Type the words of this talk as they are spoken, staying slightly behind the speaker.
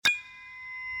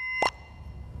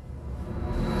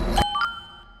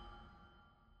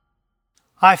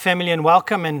Hi, family, and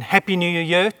welcome, and Happy New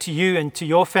Year to you and to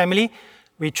your family.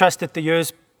 We trust that the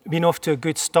year's been off to a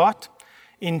good start.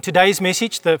 In today's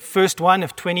message, the first one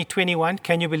of 2021,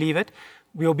 can you believe it?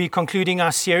 We'll be concluding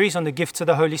our series on the gifts of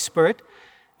the Holy Spirit,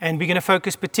 and we're going to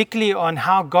focus particularly on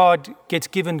how God gets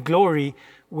given glory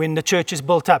when the church is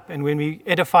built up and when we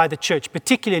edify the church,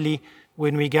 particularly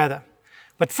when we gather.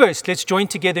 But first, let's join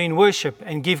together in worship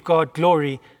and give God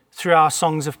glory through our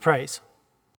songs of praise.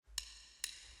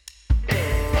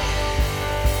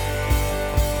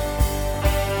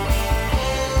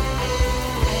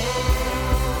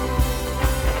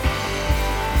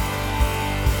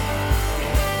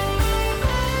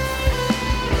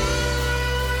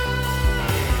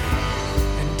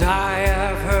 I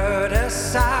have heard a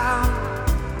sound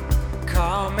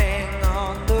coming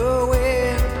on the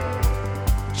wind,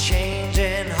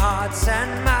 changing hearts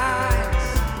and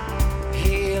minds,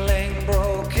 healing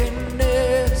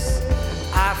brokenness.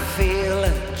 I feel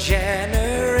a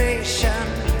generation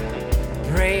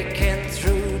breaking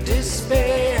through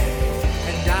despair,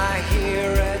 and I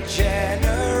hear a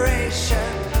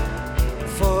generation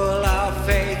full of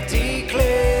faith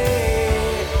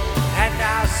declare, and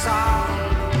our song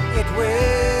it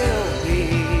will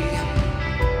be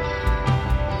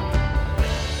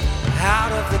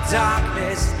out of the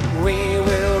darkness we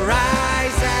will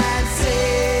rise and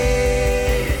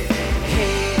sing.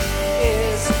 He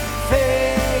is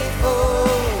faithful,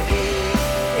 He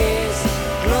is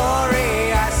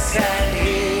glorious, and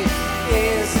He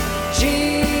is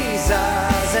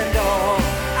Jesus, and all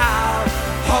our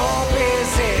hope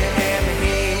is in Him.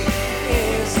 He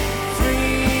is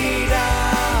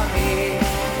freedom, He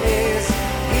is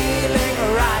healing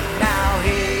right now.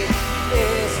 He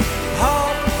is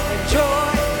hope and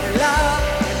joy and love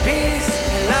and peace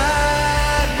and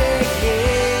love again.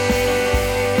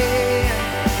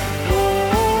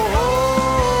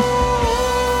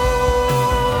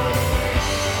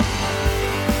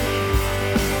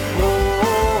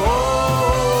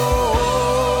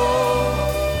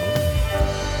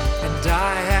 And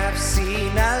I have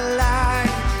seen a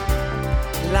light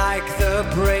like the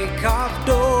break of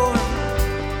dawn,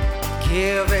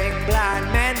 giving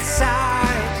blind men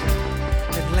sight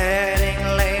and letting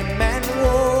lame men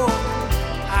walk.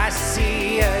 I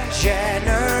see a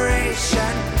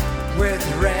generation with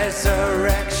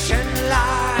resurrection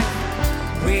life.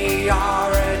 We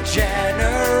are a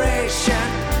generation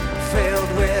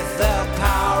filled with the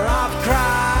power of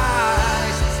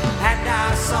Christ, and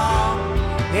our song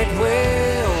it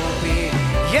will be.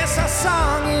 Yes, our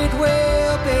song it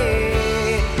will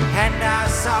be, and our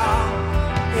song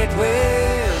it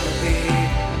will be.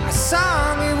 Our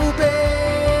song it will be,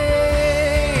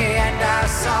 and our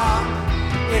song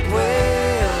it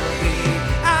will be.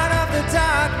 Out of the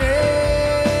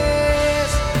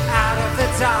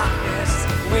darkness,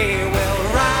 we will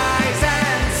rise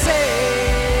and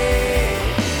sing.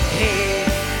 He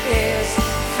is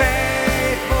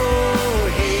faithful,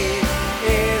 He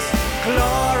is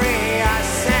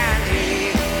glorious, and He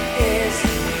is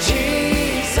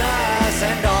Jesus,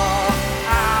 and all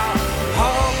our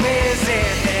hope is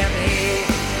in Him. He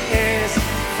is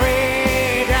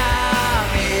freedom,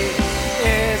 He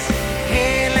is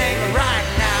healing right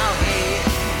now. He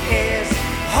is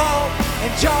hope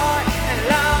and joy and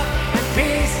love and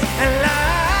peace and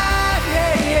love,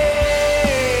 yeah, yeah.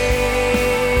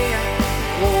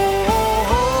 Oh, oh,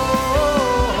 oh,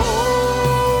 oh.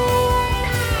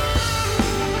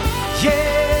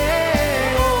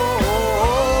 Yeah, oh.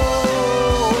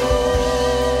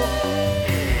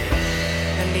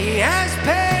 And He has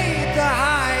paid the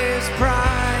highest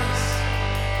price,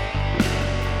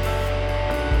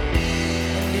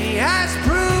 and He has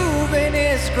proven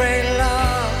His great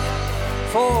love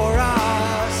for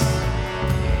us.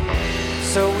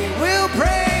 So we will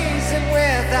praise Him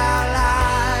with our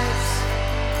lives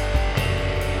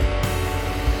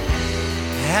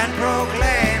and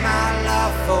proclaim our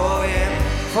love for Him,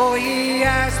 for He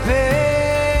has paid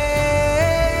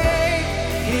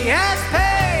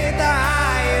the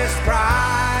highest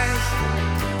price.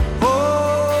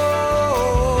 Oh,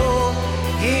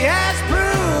 He has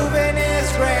proven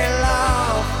His great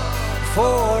love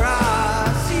for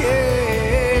us,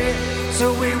 yeah. So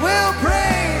we will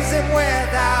praise Him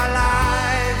with our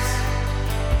lives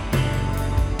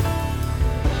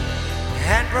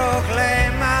and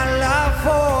proclaim our love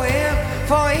for Him,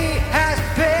 for He has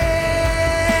paid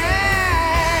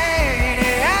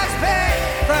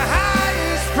the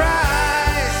highest price.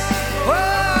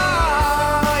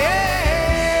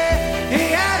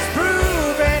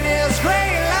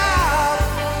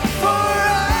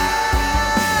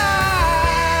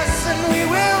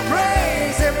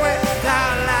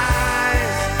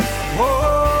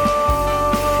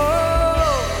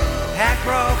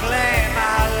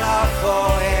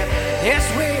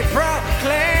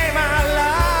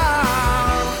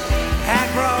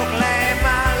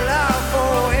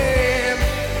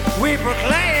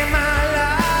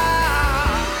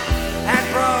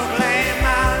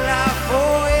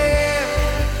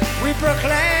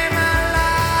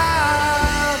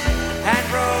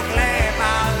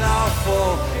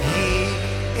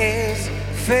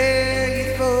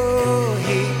 faithful,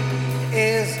 He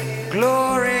is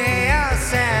glorious,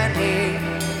 and He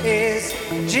is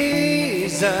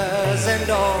Jesus, and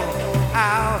all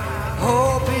our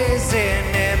hope is in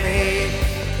Him. He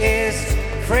is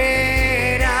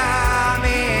freedom,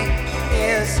 He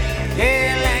is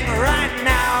healing right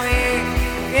now. He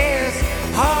is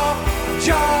hope,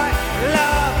 joy,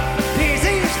 love, peace.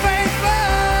 He's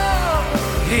faithful.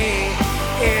 He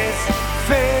is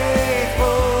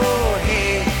faithful. He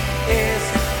is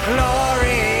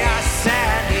glorious,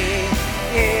 and He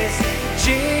is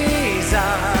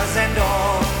Jesus, and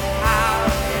all our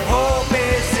hope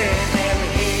is in Him.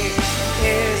 He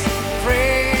is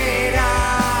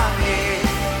freedom. He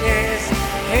is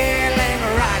healing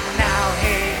right now.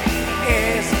 He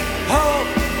is hope,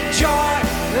 joy,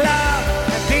 love,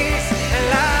 and peace, and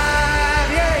love.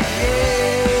 Yeah, yeah.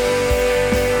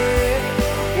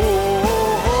 Oh,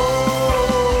 oh,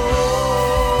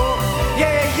 oh.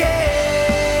 Yeah, yeah.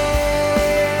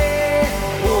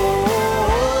 Oh,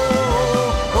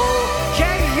 oh, oh.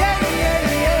 Yeah, yeah, yeah,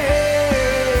 yeah.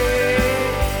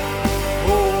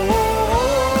 Oh,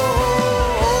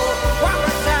 oh, oh. One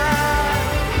more time.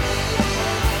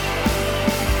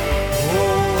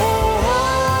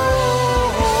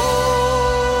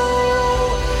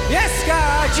 Yes,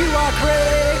 God, you are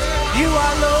great, you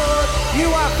are Lord, you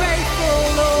are faithful,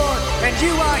 Lord, and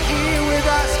you are here with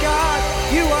us, God.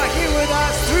 You are here with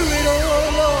us through it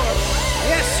all, Lord.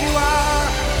 Yes, you are,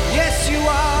 yes, you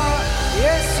are,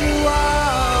 yes, you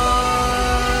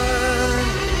are,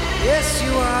 yes,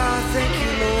 you are. Thank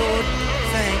you, Lord,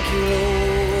 thank you,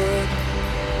 Lord,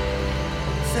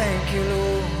 thank you,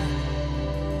 Lord.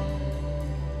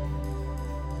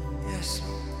 Yes,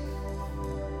 Lord.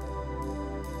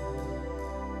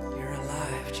 You're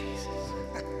alive, Jesus.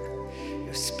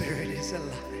 Your spirit is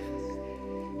alive.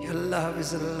 Your love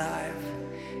is alive.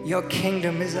 Your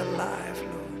kingdom is alive,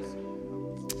 Lord.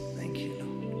 Thank you, Lord.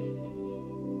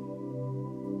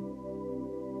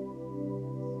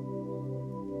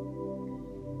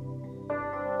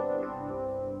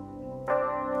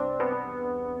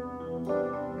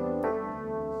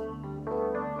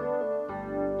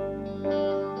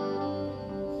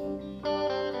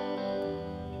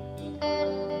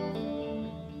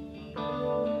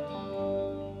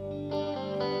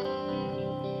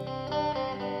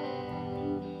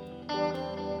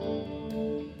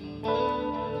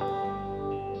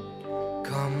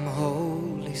 Come,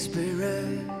 Holy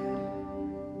Spirit,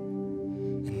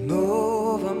 and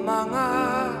move among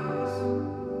us.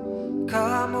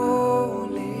 Come,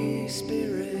 Holy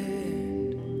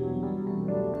Spirit,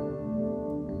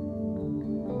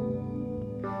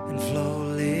 and flow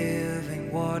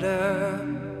living water,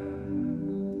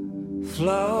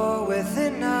 flow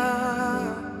within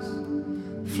us,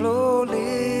 flow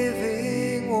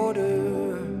living water.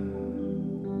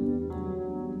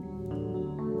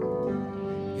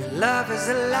 Love is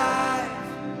alive.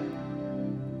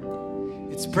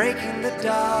 It's breaking the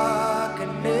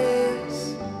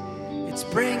darkness. It's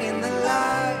bringing the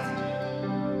light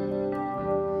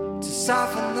to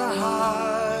soften the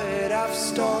heart of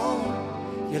stone.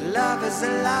 Your love is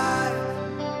alive,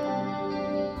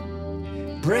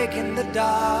 breaking the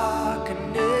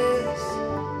darkness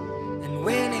and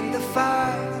winning the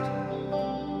fight,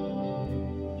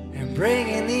 and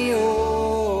bringing the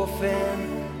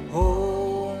orphan home.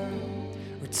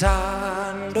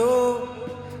 Utando,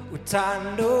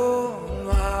 utando,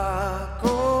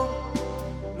 wako,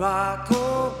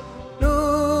 wako,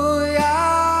 luya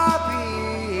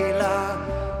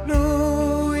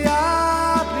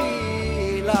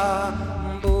pila,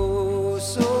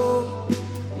 mbuso,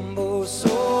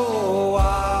 mbuso,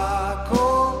 wako,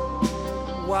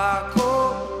 wako,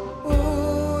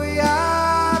 uya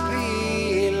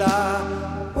pila,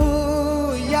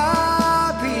 uya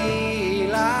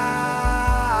pila.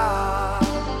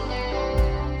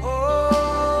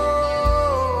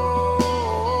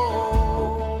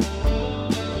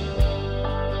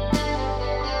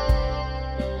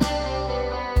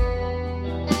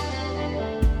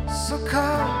 So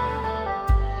come,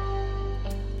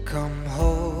 come,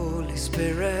 Holy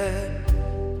Spirit,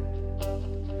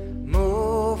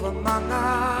 move among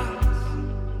us.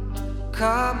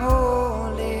 Come,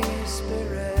 Holy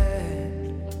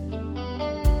Spirit,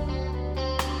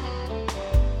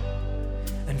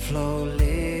 and flow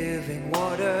living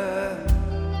water,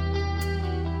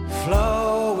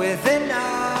 flow within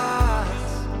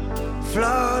us,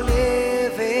 flow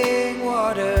living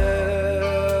water.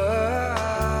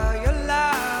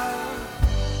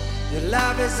 Your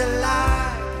love is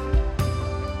alive,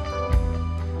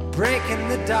 breaking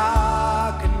the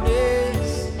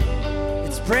darkness.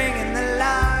 It's bringing the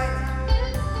light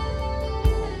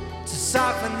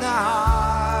soften the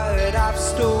heart of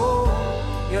stone.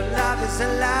 Your love is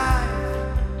alive,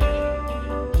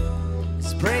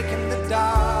 it's breaking the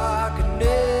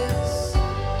darkness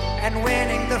and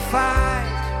winning the fight,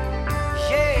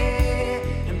 yeah,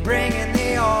 and bringing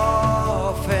the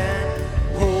orphan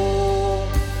home.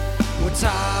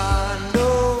 Utando,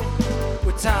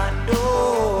 utando,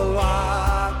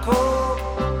 wako,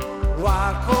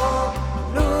 wako,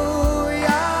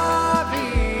 luya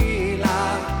bila,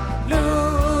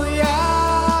 luya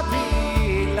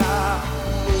bila,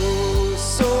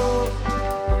 uso,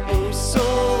 uso,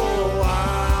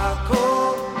 wako,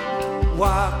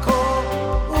 wako,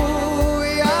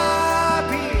 uya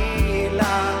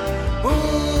bila,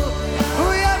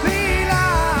 uya bila,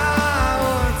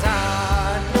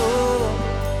 utando,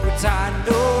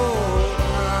 utando.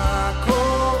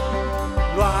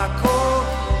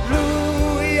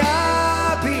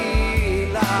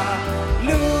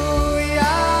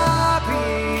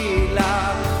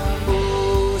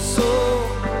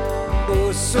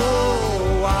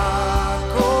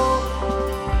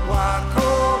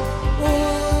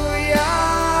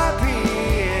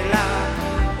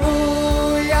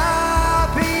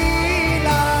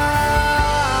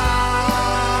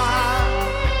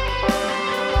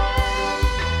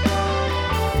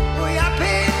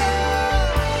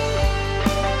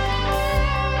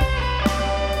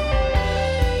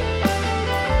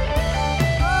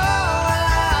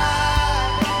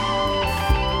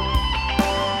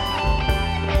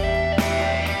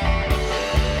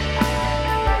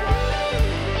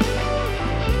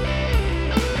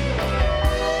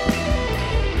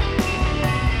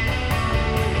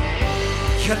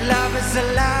 Your love is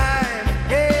alive,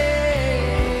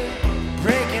 yeah,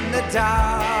 breaking the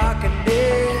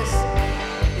darkness.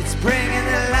 It's bringing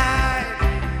the light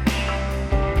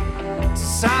to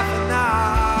soften the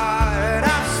heart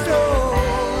of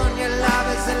stone. Your love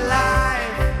is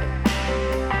alive,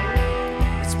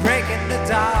 it's breaking the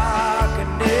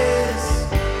darkness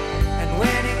and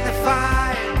winning the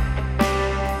fight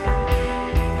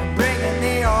and bringing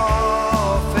the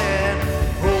orphan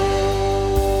home.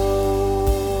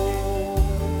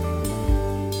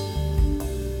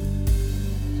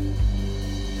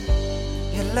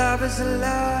 Your love is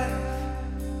alive,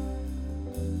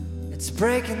 it's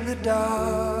breaking the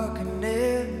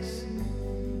darkness,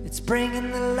 it's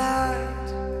bringing the light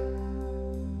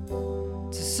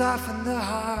to soften the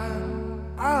heart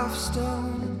of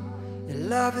stone. Your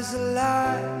love is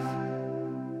alive,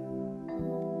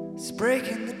 it's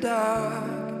breaking the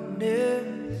darkness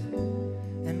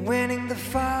and winning the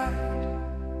fight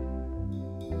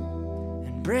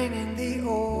and bringing the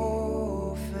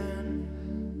orphan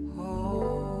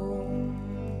home.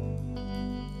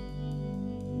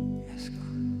 Yes,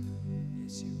 God.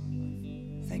 Yes, you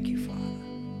are. Thank you, Father.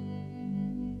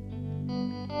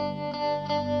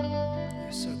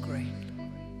 You're so great.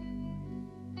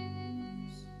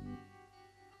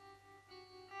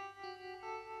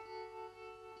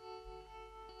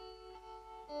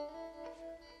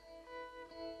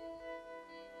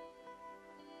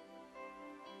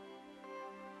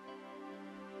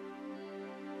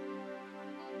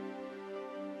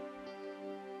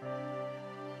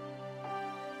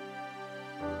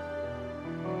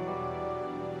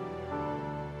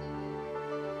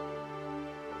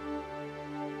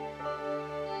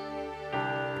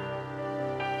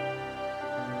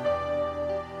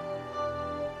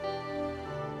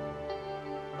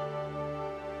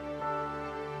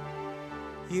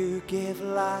 You give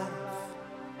life,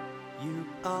 you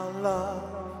are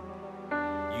love,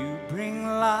 you bring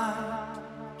light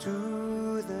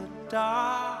to the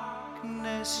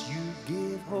darkness, you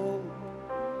give hope,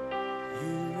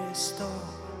 you restore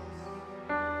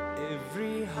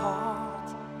every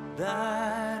heart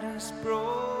that is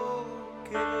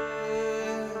broken.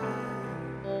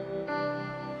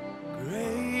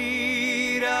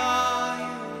 Great are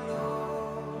you,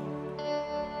 Lord.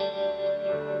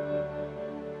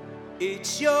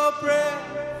 It's your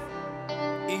breath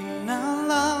in our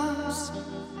lungs,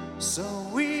 so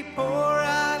we pour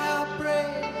out our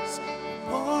praise,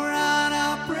 pour out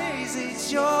our praise.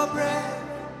 It's your breath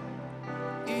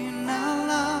in our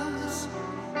lungs,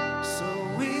 so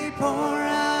we pour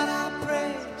out our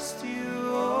praise to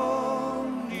you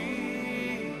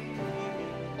only.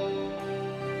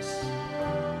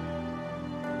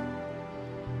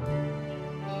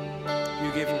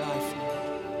 You give life,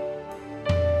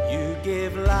 you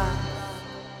give life,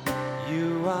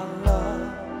 you are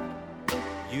love,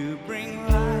 you bring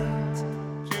light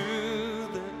to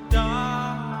the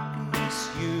darkness,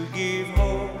 you give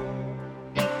hope,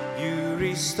 you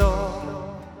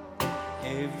restore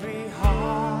every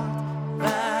heart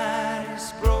that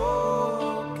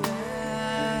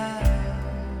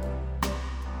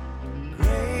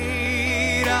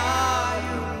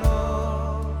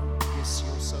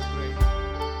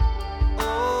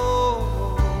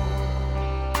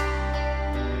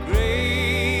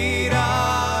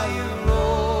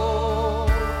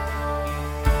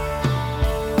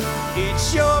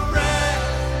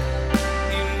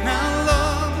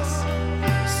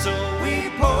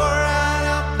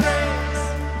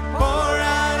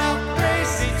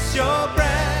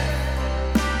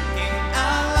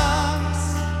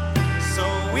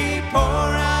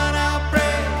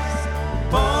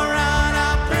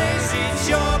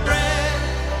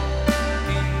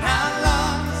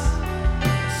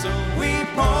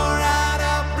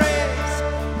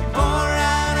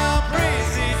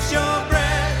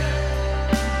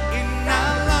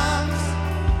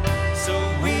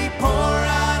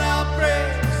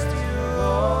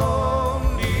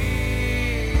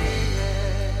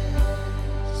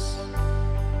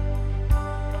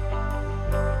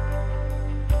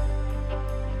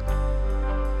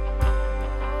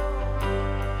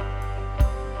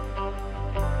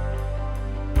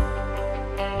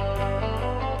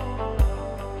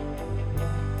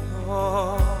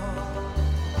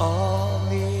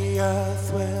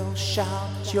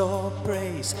shout your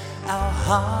praise. Our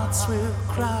hearts will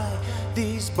cry,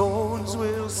 these bones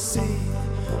will sing.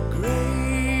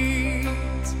 Great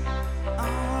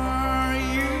are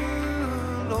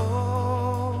you,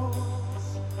 Lord.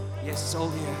 Yes, all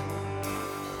the earth.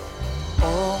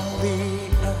 All the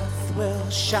earth will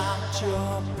shout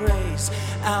your praise.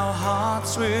 Our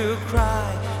hearts will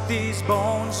cry, these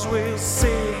bones will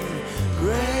sing.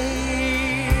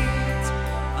 Great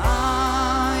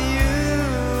are you,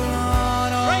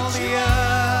 Lord, all the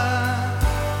earth.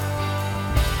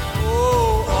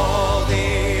 Oh, all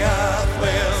the earth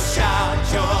will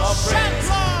shout your praise.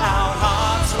 Our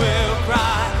hearts will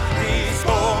cry, these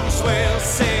bones will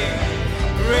sing.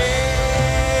 Great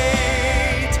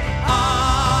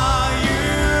are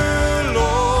you,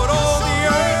 Lord, all the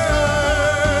earth.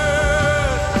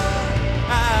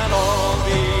 And all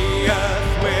the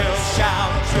earth will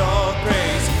shout your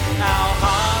praise. Our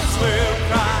hearts will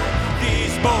cry,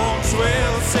 these bones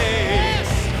will sing.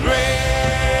 Great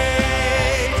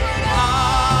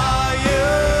are you,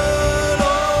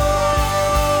 Lord.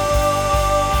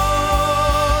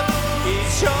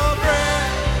 It's your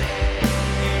breath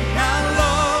in our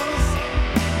lungs,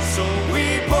 so we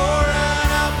pour out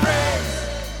our praise,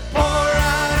 pour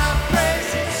out our praise.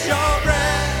 It's your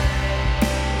breath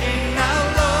in our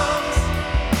lungs,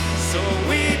 so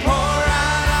we pour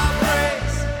out our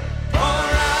praise, pour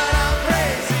out our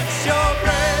praise. It's your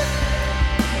breath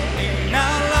in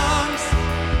our lungs,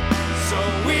 so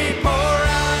we pour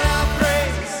out our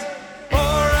praise,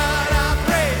 pour out our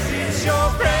praise. It's your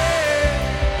breath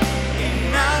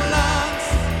in our lungs,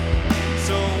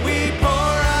 so we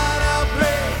pour out our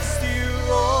praise to you,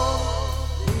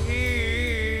 only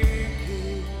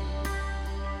King.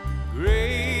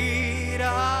 Great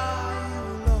are you,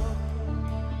 Lord.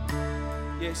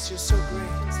 Yes, you're so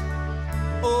great.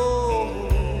 Oh,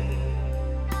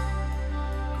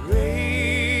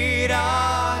 great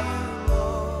are you,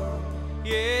 Lord.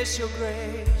 Yes, you're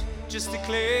great. Just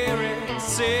declare it,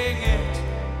 sing it.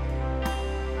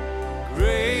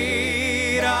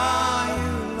 Great are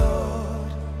you,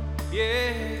 Lord.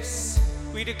 Yes,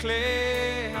 we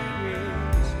declare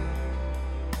it.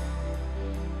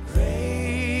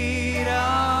 Great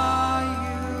are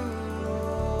you,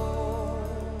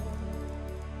 Lord.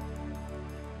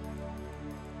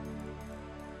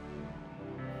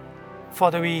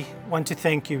 Father, we want to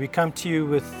thank you. We come to you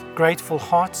with grateful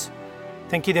hearts.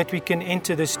 Thank you that we can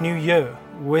enter this new year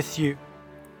with you.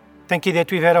 Thank you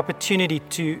that we've had opportunity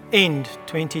to end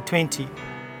 2020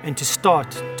 and to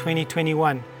start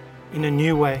 2021 in a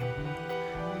new way.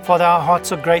 Father, our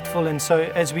hearts are grateful, and so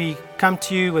as we come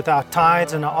to you with our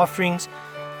tithes and our offerings,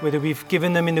 whether we've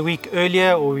given them in the week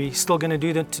earlier or we're still going to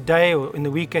do them today or in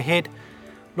the week ahead,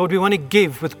 Lord, we want to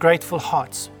give with grateful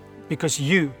hearts because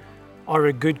you are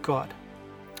a good God.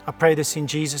 I pray this in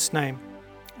Jesus' name.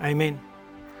 Amen.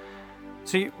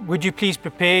 So would you please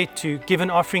prepare to give an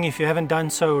offering if you haven't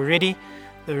done so already?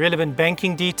 The relevant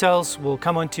banking details will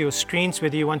come onto your screens,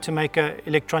 whether you want to make an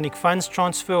electronic funds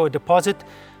transfer or deposit.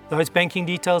 Those banking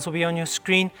details will be on your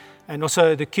screen, and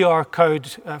also the QR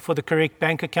code for the correct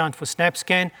bank account for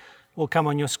SnapScan will come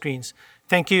on your screens.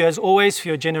 Thank you as always for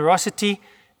your generosity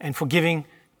and for giving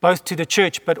both to the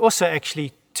church but also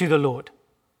actually to the Lord.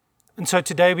 And so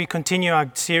today we continue our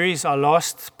series, our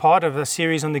last part of the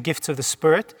series on the gifts of the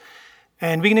Spirit.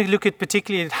 And we're going to look at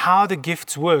particularly at how the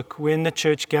gifts work when the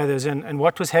church gathers and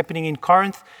what was happening in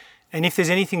Corinth, and if there's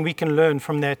anything we can learn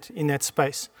from that in that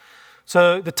space.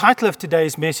 So the title of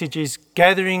today's message is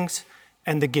Gatherings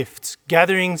and the Gifts.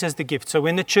 Gatherings as the gifts. So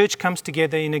when the church comes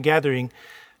together in a gathering,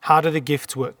 how do the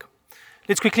gifts work?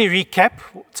 Let's quickly recap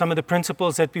some of the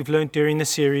principles that we've learned during the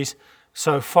series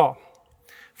so far.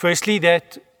 Firstly,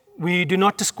 that we do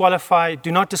not disqualify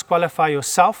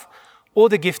yourself or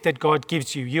the gift that God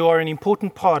gives you. You are an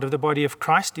important part of the body of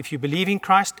Christ. If you believe in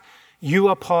Christ, you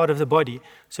are part of the body.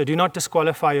 So do not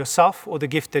disqualify yourself or the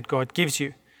gift that God gives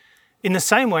you. In the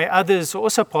same way, others are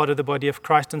also part of the body of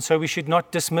Christ, and so we should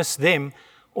not dismiss them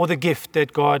or the gift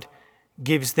that God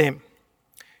gives them.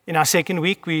 In our second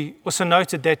week, we also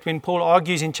noted that when Paul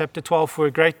argues in chapter 12 for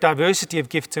a great diversity of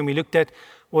gifts, and we looked at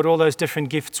what all those different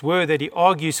gifts were that he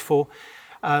argues for,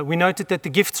 we noted that the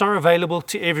gifts are available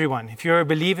to everyone. If you're a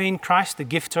believer in Christ, the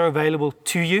gifts are available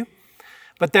to you,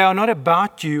 but they are not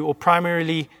about you or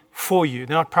primarily for you.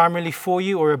 They're not primarily for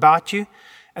you or about you,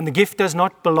 and the gift does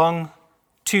not belong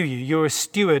to you. You're a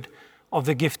steward of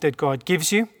the gift that God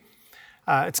gives you.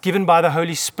 It's given by the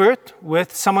Holy Spirit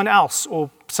with someone else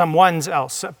or someone's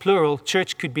else, a plural,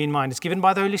 church could be in mind. It's given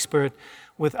by the Holy Spirit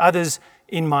with others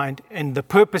in mind, and the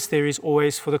purpose there is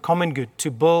always for the common good,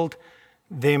 to build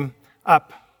them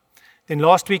up. Then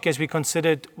last week, as we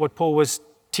considered what Paul was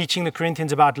teaching the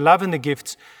Corinthians about love and the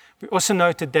gifts, we also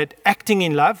noted that acting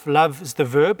in love, love is the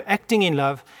verb, acting in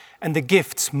love, and the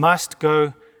gifts must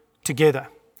go together.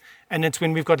 And it's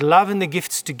when we've got love and the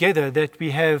gifts together that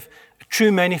we have a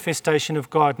true manifestation of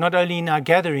God, not only in our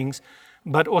gatherings,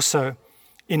 but also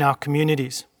in our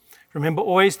communities. Remember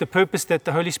always the purpose that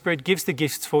the Holy Spirit gives the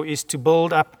gifts for is to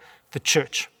build up the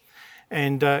church.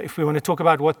 And if we want to talk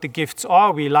about what the gifts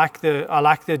are, I like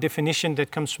the definition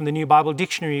that comes from the New Bible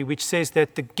Dictionary, which says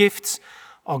that the gifts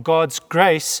are God's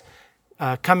grace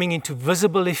coming into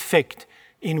visible effect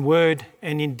in word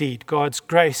and in deed. God's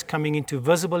grace coming into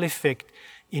visible effect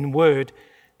in word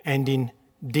and in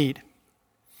deed.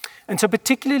 And so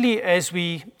particularly as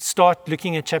we start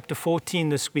looking at chapter 14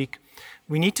 this week,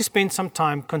 we need to spend some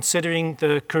time considering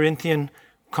the Corinthian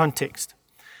context.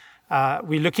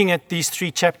 We're looking at these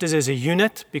 3 chapters as a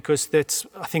unit because that's,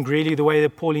 I think, really the way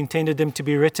that Paul intended them to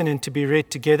be written and to be read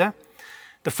together.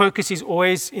 The focus is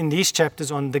always in these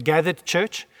chapters on the gathered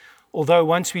church, although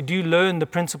once we do learn the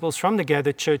principles from the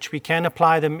gathered church, we can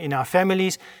apply them in our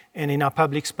families and in our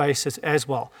public spaces as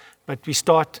well. But we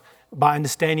start by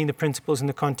understanding the principles in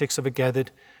the context of a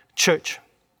gathered church.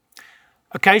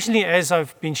 Occasionally, as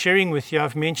I've been sharing with you,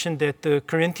 I've mentioned that the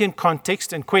Corinthian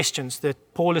context and questions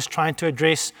that Paul is trying to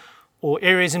address or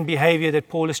areas in behavior that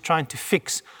Paul is trying to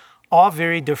fix are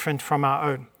very different from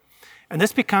our own. And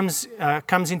this comes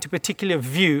into particular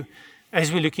view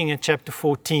as we're looking at chapter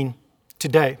 14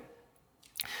 today.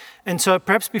 And so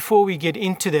perhaps before we get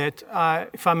into that,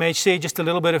 if I may share just a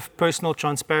little bit of personal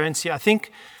transparency, I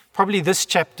think probably this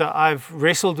chapter I've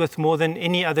wrestled with more than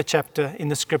any other chapter in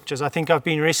the scriptures. I think I've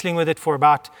been wrestling with it for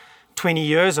about 20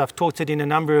 years. I've taught it in a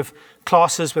number of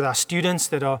classes with our students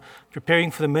that are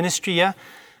preparing for the ministry here.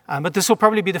 But this will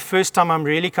probably be the first time I'm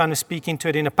really kind of speaking to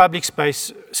it in a public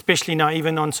space, especially now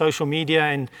even on social media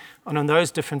and on those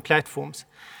different platforms.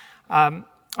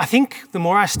 I think the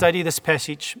more I study this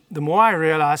passage, the more I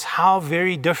realize how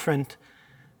very different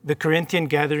the Corinthian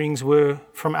gatherings were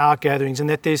from our gatherings, and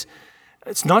that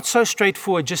it's not so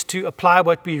straightforward just to apply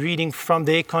what we're reading from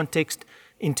their context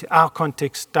into our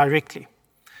context directly.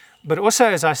 But also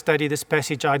as I study this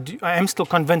passage, I am still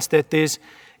convinced that there's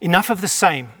enough of the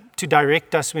same to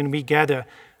direct us when we gather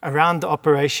around the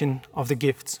operation of the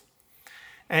gifts.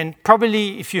 And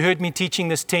probably if you heard me teaching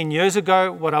this 10 years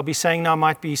ago, what I'll be saying now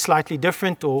might be slightly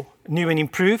different or new and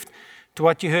improved to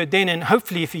what you heard then. And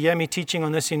hopefully if you hear me teaching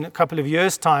on this in a couple of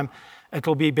years' time, it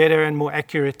will be better and more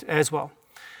accurate as well.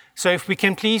 So if we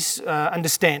can please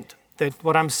understand that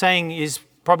what I'm saying is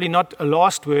probably not a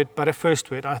last word, but a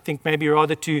first word. I think maybe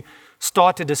rather to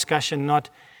start a discussion, not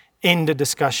end a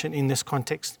discussion in this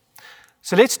context.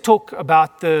 So let's talk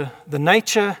about the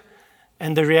nature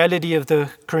and the reality of the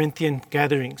Corinthian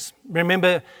gatherings.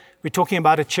 Remember, we're talking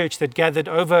about a church that gathered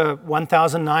over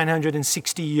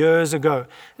 1,960 years ago.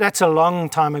 That's a long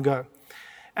time ago.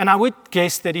 And I would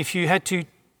guess that if you had to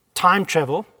time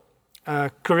travel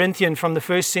a Corinthian from the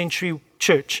first century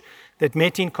church that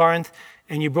met in Corinth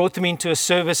and you brought them into a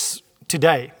service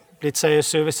today, let's say a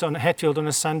service on Hatfield on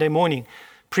a Sunday morning,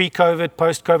 pre-COVID,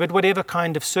 post-COVID, whatever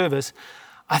kind of service,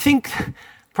 I think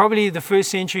probably the first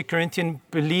century Corinthian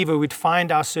believer would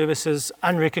find our services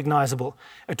unrecognizable.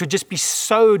 It would just be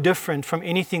so different from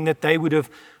anything that they would have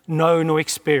known or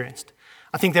experienced.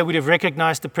 I think they would have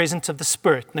recognized the presence of the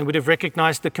Spirit, and they would have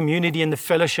recognized the community and the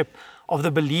fellowship of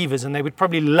the believers, and they would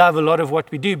probably love a lot of what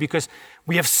we do because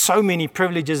we have so many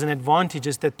privileges and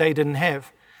advantages that they didn't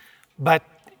have. But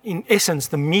in essence,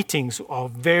 the meetings are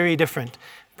very different,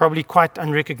 probably quite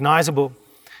unrecognizable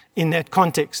in that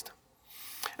context.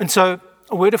 And so,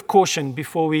 a word of caution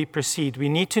before we proceed. We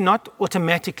need to not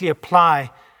automatically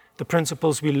apply the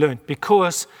principles we learned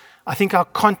because I think our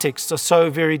contexts are so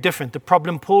very different. The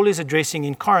problem Paul is addressing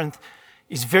in Corinth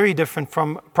is very different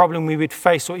from a problem we would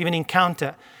face or even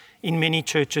encounter in many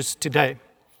churches today.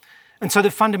 And so the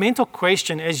fundamental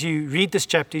question as you read this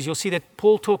chapter is you'll see that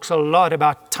Paul talks a lot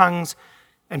about tongues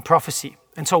and prophecy.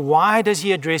 And so why does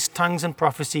he address tongues and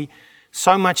prophecy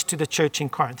so much to the church in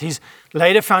Corinth? He's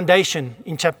laid a foundation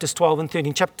in chapters 12 and 13.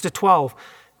 In chapter 12,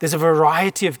 there's a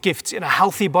variety of gifts in a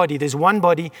healthy body. There's one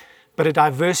body, but a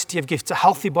diversity of gifts. A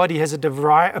healthy body has a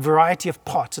variety of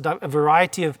parts, a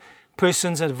variety of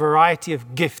persons, and a variety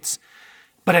of gifts.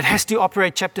 But it has to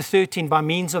operate, chapter 13, by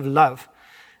means of love.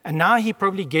 And now he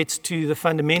probably gets to the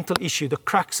fundamental issue, the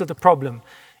crux of the problem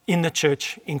in the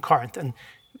church in Corinth. And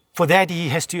for that, he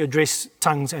has to address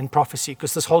tongues and prophecy,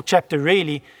 because this whole chapter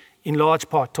really, in large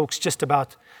part, talks just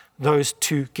about those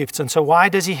two gifts. And so why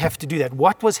does he have to do that?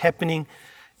 What was happening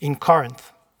in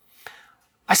Corinth?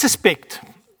 I suspect,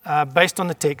 based on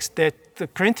the text, that the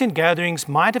Corinthian gatherings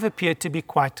might have appeared to be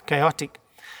quite chaotic.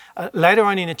 Later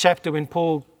on in a chapter, when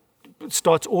Paul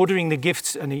starts ordering the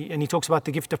gifts, and he talks about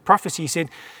the gift of prophecy, he said,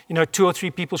 2 or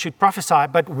 3 people should prophesy,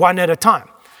 but one at a time.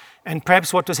 And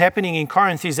perhaps what was happening in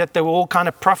Corinth is that they were all kind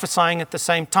of prophesying at the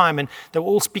same time, and they were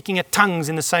all speaking at tongues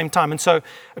in the same time. And so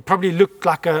it probably looked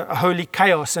like a holy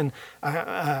chaos and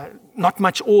not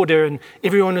much order, and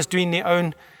everyone was doing their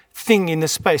own thing in the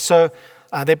space. So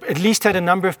they at least had a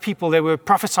number of people that were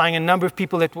prophesying, a number of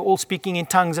people that were all speaking in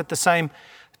tongues at the same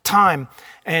time.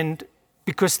 And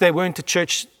because they weren't a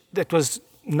church that was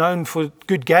known for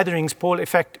good gatherings, Paul, in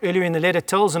fact, earlier in the letter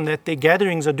tells them that their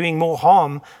gatherings are doing more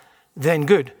harm than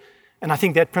good. And I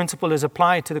think that principle is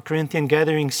applied to the Corinthian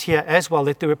gatherings here as well,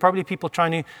 that there were probably people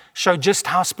trying to show just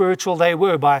how spiritual they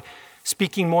were by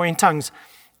speaking more in tongues.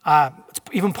 It's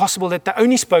even possible that they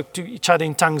only spoke to each other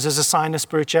in tongues as a sign of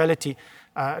spirituality.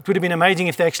 It would have been amazing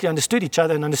if they actually understood each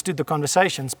other and understood the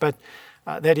conversations, but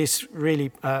that is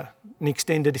really an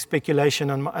extended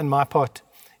speculation on my part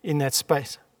in that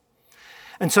space.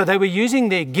 And so they were using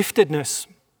their giftedness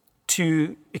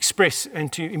to express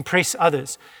and to impress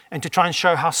others and to try and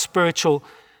show how spiritual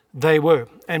they were.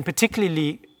 And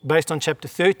particularly based on chapter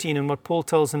 13 and what Paul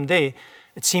tells them there,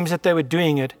 it seems that they were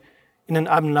doing it in an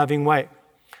unloving way.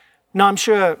 Now, I'm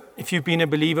sure if you've been a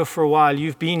believer for a while,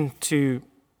 you've been to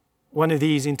one of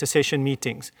these intercession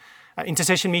meetings.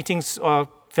 Intercession meetings are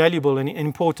valuable and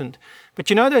important. But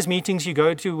those meetings you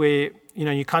go to where,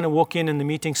 you kind of walk in and the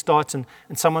meeting starts and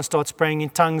someone starts praying in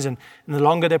tongues, and the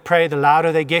longer they pray, the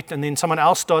louder they get, and then someone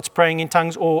else starts praying in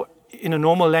tongues or in a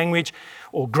normal language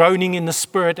or groaning in the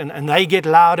spirit, and they get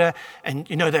louder, and,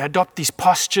 they adopt these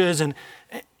postures, and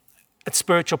it's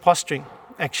spiritual posturing,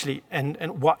 actually, and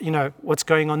what, what's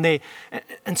going on there.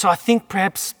 And so I think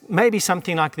perhaps maybe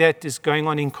something like that is going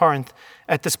on in Corinth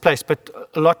at this place, but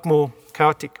a lot more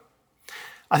chaotic.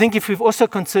 I think if we've also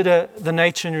consider the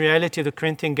nature and reality of the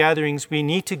Corinthian gatherings, we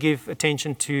need to give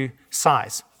attention to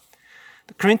size.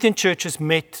 The Corinthian churches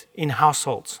met in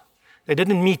households. They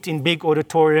didn't meet in big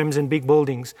auditoriums and big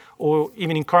buildings, or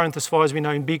even in Corinth, as far as we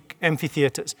know, in big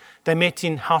amphitheaters. They met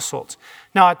in households.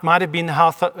 Now, it might have been the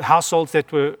households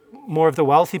that were more of the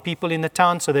wealthy people in the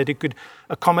town, so that it could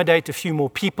accommodate a few more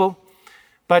people.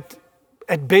 But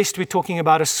at best, we're talking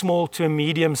about a small to a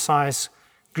medium-sized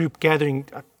group gathering.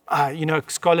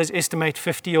 Scholars estimate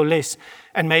 50 or less,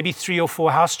 and maybe 3 or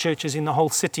 4 house churches in the whole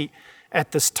city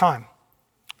at this time.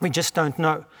 We just don't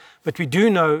know. But we do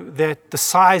know that the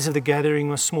size of the gathering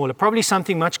was smaller, probably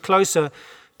something much closer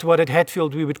to what at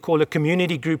Hatfield we would call a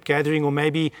community group gathering, or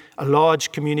maybe a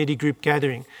large community group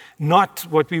gathering. Not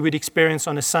what we would experience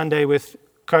on a Sunday with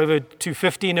COVID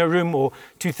 250 in a room, or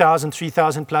 2,000,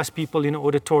 3,000 plus people in an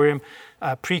auditorium,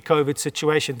 pre-COVID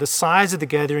situation. The size of the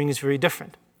gathering is very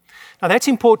different. Now that's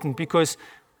important because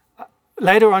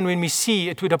later on when we see,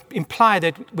 it would imply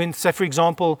that when, say for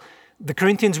example, the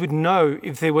Corinthians would know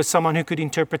if there was someone who could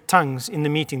interpret tongues in the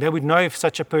meeting. They would know if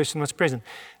such a person was present.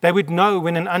 They would know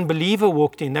when an unbeliever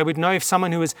walked in. They would know if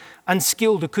someone who was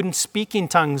unskilled, who couldn't speak in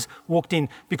tongues, walked in.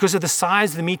 Because of the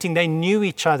size of the meeting, they knew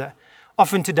each other.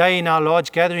 Often today in our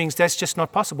large gatherings, that's just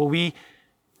not possible. We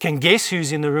can guess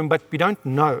who's in the room, but we don't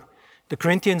know. The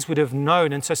Corinthians would have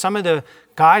known. And so some of the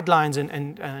guidelines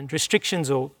and restrictions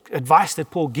or advice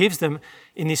that Paul gives them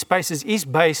in these spaces is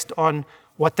based on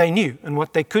what they knew and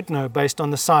what they could know based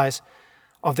on the size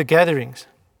of the gatherings.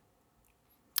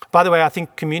 By the way, I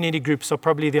think community groups are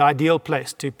probably the ideal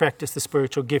place to practice the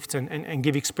spiritual gifts and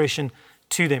give expression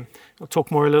to them. We'll talk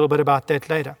more a little bit about that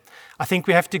later. I think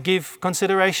we have to give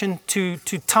consideration to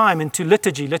time and to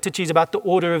liturgy. Liturgy is about the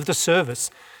order of the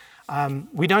service.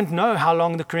 We don't know how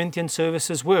long the Corinthian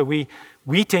services were.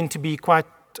 We tend to be quite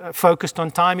focused on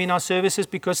time in our services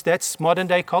because that's modern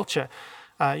day culture.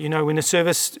 When a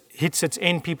service hits its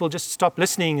end, people just stop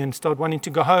listening and start wanting to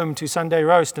go home to Sunday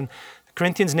roast. And the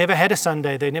Corinthians never had a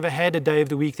Sunday. They never had a day of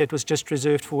the week that was just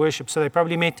reserved for worship. So they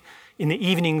probably met in the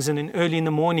evenings and early in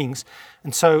the mornings.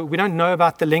 And so we don't know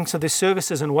about the lengths of their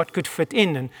services and what could fit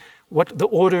in and what the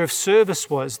order of service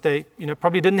was. They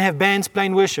probably didn't have bands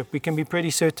playing worship. We can be pretty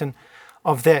certain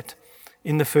of that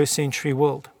in the first century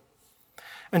world.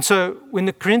 And so when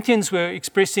the Corinthians were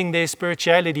expressing their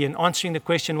spirituality and answering the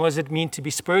question, what does it mean to be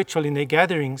spiritual in their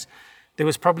gatherings, there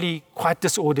was probably quite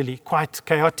disorderly, quite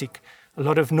chaotic, a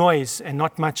lot of noise and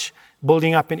not much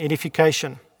building up and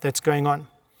edification that's going on.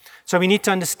 So we need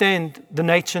to understand the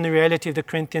nature and the reality of the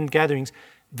Corinthian gatherings.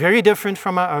 Very different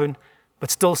from our own,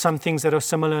 but still some things that are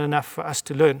similar enough for us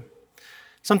to learn.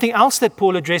 Something else that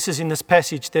Paul addresses in this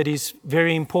passage that is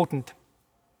very important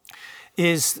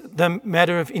is the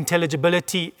matter of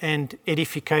intelligibility and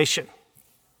edification.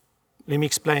 Let me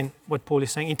explain what Paul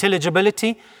is saying.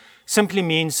 Intelligibility simply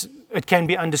means it can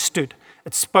be understood.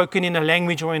 it's spoken in a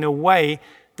language or in a way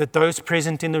that those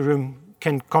present in the room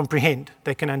can comprehend,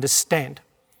 they can understand.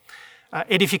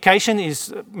 Edification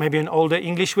is maybe an older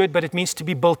English word, but it means to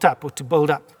be built up or to build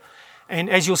up. And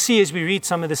as you'll see as we read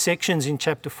some of the sections in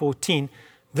chapter 14,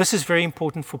 this is very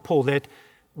important for Paul, that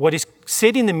what is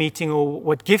said in the meeting or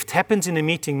what gift happens in the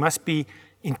meeting must be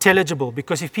intelligible,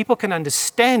 because if people can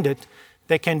understand it,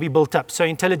 they can be built up. So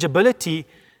intelligibility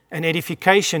and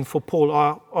edification for Paul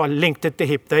are linked at the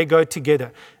hip. They go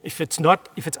together. If it's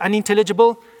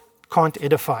unintelligible, can't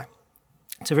edify.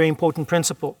 It's a very important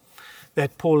principle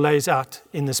that Paul lays out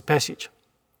in this passage.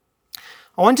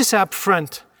 I want to say up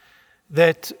front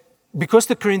that because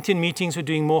the Corinthian meetings were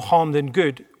doing more harm than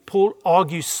good, Paul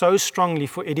argues so strongly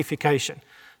for edification.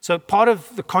 So part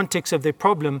of the context of their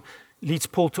problem leads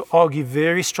Paul to argue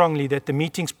very strongly that the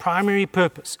meeting's primary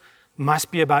purpose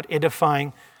must be about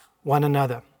edifying one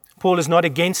another. Paul is not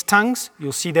against tongues.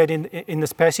 You'll see that in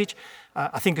this passage.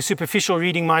 I think a superficial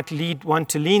reading might lead one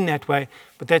to lean that way,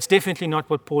 but that's definitely not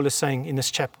what Paul is saying in this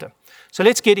chapter. So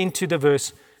let's get into the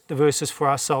verses for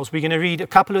ourselves. We're going to read a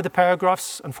couple of the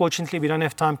paragraphs. Unfortunately, we don't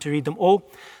have time to read them all.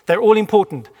 They're all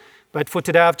important, but for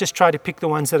today, I've just tried to pick the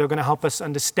ones that are going to help us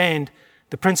understand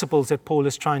the principles that Paul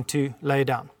is trying to lay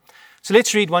down. So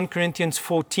let's read 1 Corinthians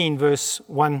 14, verse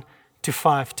 1 to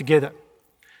 5 together.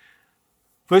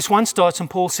 Verse 1 starts and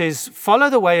Paul says, "Follow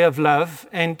the way of love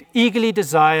and eagerly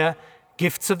desire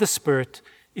gifts of the Spirit,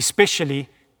 especially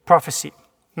prophecy."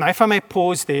 Now, if I may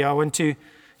pause there,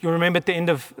 you'll remember at the end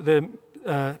of the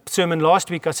sermon last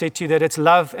week, I said to you that it's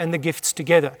love and the gifts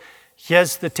together.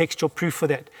 Here's the textual proof for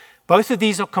that. Both of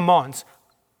these are commands.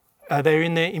 They're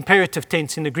in the imperative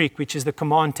tense in the Greek, which is the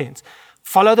command tense.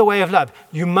 Follow the way of love.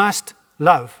 You must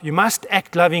love. You must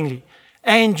act lovingly.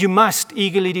 And you must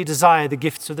eagerly desire the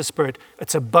gifts of the Spirit.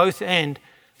 It's a both and,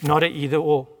 not a either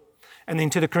or. And then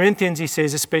to the Corinthians, he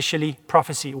says, especially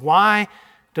prophecy. Why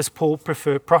does Paul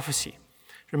prefer prophecy?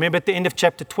 Remember at the end of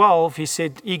chapter 12, he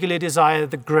said, eagerly desire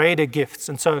the greater gifts.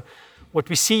 And so what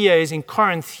we see here is in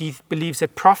Corinth, he believes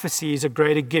that prophecy is a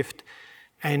greater gift.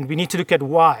 And we need to look at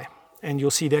why. And you'll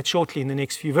see that shortly in the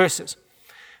next few verses.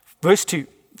 Verse 2,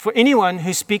 "For anyone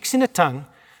who speaks in a tongue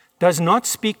does not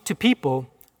speak to people,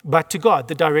 but to God."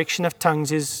 The direction of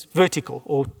tongues is vertical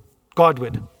or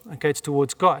Godward. Okay, it's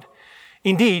towards God.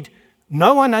 "Indeed,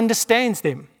 no one understands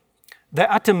them. They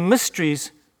utter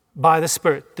mysteries by the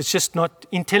Spirit." It's just not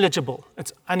intelligible.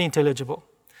 It's unintelligible.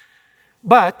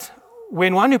 "But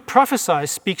when one who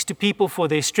prophesies speaks to people for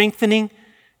their strengthening,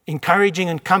 encouraging,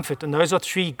 and comfort," and those are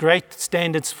three great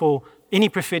standards for any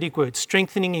prophetic word: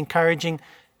 strengthening, encouraging,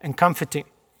 and comforting.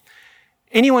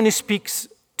 "Anyone who speaks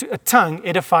to a tongue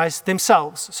edifies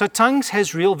themselves." So tongues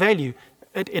has real value.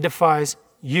 It edifies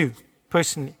you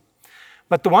personally.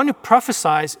 "But the one who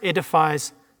prophesies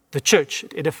edifies the church."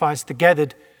 It edifies the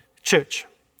gathered church.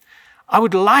 "I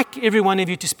would like every one of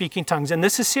you to speak in tongues." And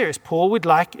this is serious. Paul would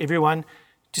like everyone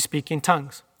to speak in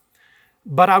tongues.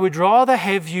 "But I would rather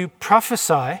have you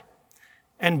prophesy,"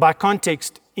 and by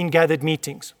context, in gathered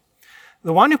meetings.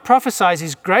 "The one who prophesies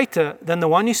is greater than the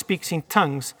one who speaks in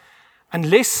tongues,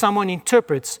 unless someone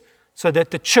interprets, so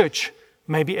that the church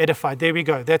may be edified." There we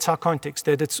go. That's our context,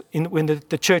 that it's when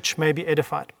the church may be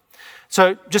edified.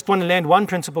 So just want to land one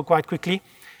principle quite quickly.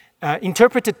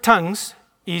 Interpreted tongues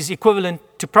is equivalent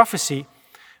to prophecy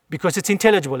because it's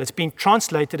intelligible. It's been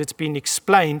translated, it's been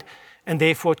explained, and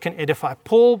therefore it can edify.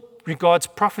 Paul regards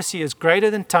prophecy as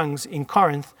greater than tongues in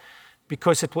Corinth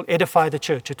because it will edify the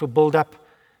church. It will build up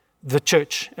the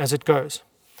church as it goes.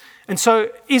 And so,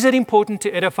 is it important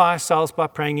to edify ourselves by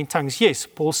praying in tongues? Yes,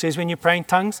 Paul says when you pray in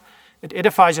tongues, it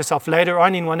edifies yourself. Later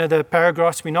on in one of the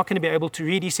paragraphs we're not going to be able to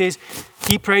read, he says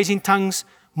he prays in tongues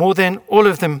more than all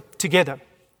of them together.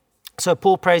 So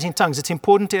Paul prays in tongues. It's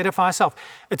important to edify ourselves.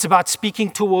 It's about speaking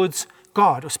towards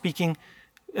God or speaking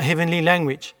a heavenly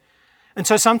language. And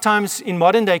so sometimes in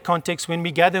modern day context, when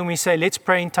we gather and we say, let's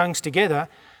pray in tongues together,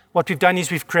 what we've done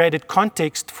is we've created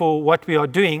context for what we are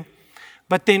doing,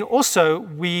 but then also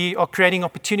we are creating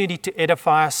opportunity to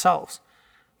edify ourselves.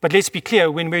 But let's be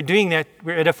clear, when we're doing that,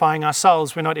 we're edifying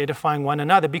ourselves, we're not edifying one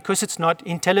another because it's not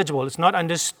intelligible, it's not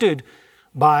understood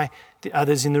by the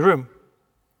others in the room.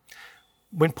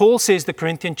 When Paul says the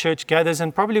Corinthian church gathers,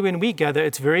 and probably when we gather,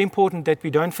 it's very important that we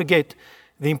don't forget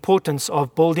the importance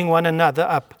of building one another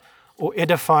up or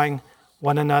edifying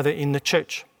one another in the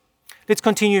church. Let's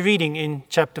continue reading in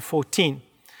chapter 14.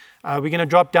 We're going to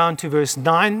drop down to verse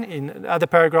 9. In the other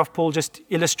paragraph, Paul just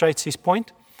illustrates his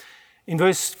point. In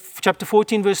chapter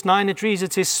 14, verse 9, it reads,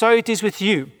 it says, "So it is with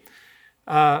you.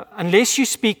 Unless you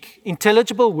speak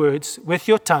intelligible words with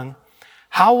your tongue,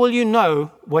 how will you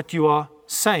know what you are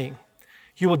saying?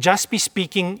 you will just be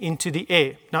speaking into the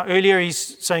air. Now, earlier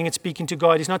he's saying it's speaking to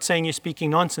God. He's not saying you're speaking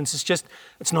nonsense.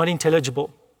 It's not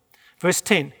intelligible. Verse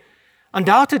 10,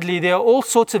 undoubtedly, there are all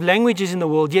sorts of languages in the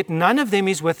world, yet none of them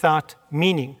is without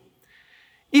meaning.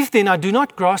 If then I do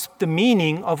not grasp the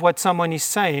meaning of what someone is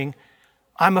saying,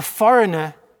 I'm a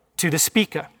foreigner to the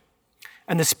speaker,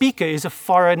 and the speaker is a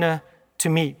foreigner to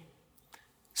me.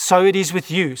 So it is with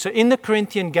you. So in the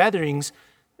Corinthian gatherings,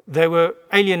 they were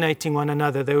alienating one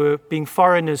another. They were being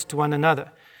foreigners to one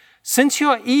another. Since you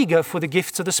are eager for the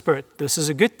gifts of the Spirit, this is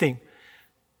a good thing.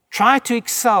 Try to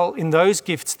excel in those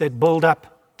gifts that build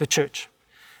up the church.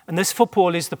 And this for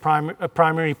Paul is a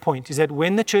primary point, is that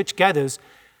when the church gathers,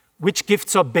 which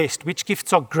gifts are best, which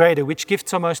gifts are greater, which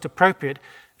gifts are most appropriate,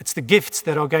 it's the gifts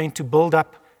that are going to build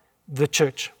up the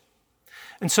church.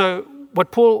 And so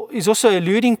what Paul is also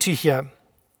alluding to here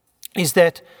is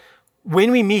that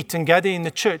when we meet and gather in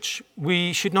the church,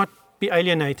 we should not be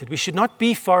alienated. We should not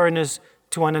be foreigners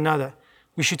to one another.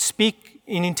 We should speak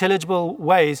in intelligible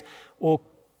ways or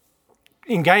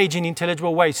engage in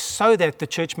intelligible ways so that the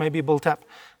church may be built up,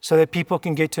 so that people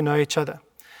can get to know each other.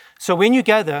 So when you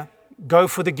gather, go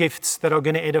for the gifts that are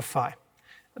going to edify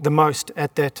the most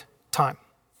at that time.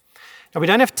 Now, we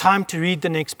don't have time to read the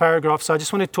next paragraph, so I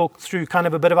just want to talk through kind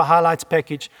of a bit of a highlights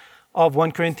package of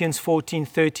 1 Corinthians 14,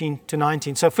 13 to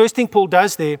 19. So first thing Paul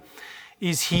does there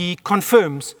is he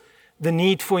confirms the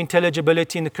need for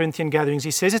intelligibility in the Corinthian gatherings.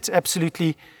 He says it's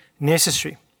absolutely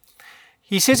necessary.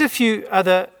 He says a few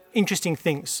other interesting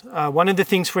things. One of the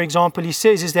things, for example, he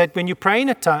says is that when you pray in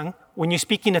a tongue, when you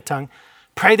speak in a tongue,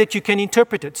 pray that you can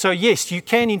interpret it. So yes, you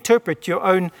can interpret your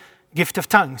own gift of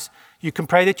tongues. You can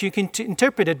pray that you can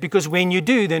interpret it, because when you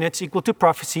do, then it's equal to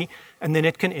prophecy, and then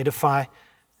it can edify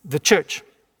the church.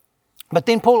 But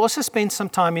then Paul also spends some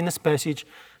time in this passage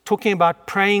talking about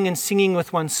praying and singing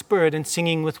with one's spirit and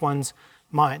singing with one's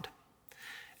mind.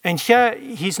 And here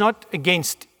he's not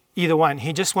against either one.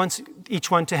 He just wants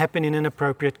each one to happen in an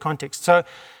appropriate context. So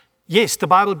yes, the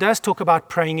Bible does talk about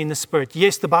praying in the Spirit.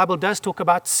 Yes, the Bible does talk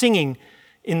about singing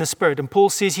in the Spirit. And Paul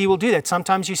says he will do that.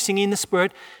 Sometimes you sing in the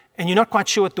Spirit and you're not quite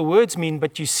sure what the words mean,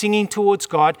 but you're singing towards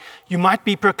God. You might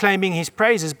be proclaiming his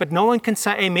praises, but no one can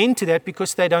say amen to that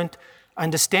because they don't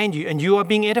understand you, and you are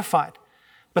being edified.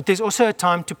 But there's also a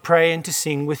time to pray and to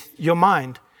sing with your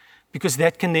mind, because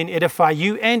that can then edify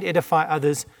you and edify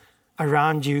others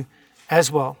around you as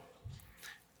well.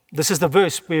 This is the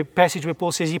passage where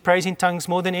Paul says he prays in tongues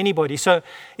more than anybody. So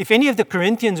if any of the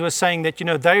Corinthians were saying that,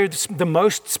 they're the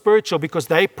most spiritual because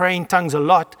they pray in tongues a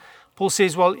lot, Paul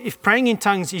says, well, if praying in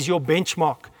tongues is your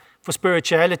benchmark for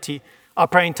spirituality, I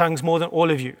pray in tongues more than all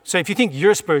of you. So if you think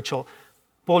you're spiritual,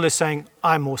 Paul is saying,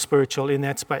 I'm more spiritual in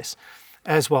that space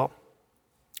as well.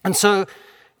 And so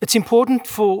it's important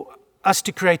for us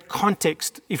to create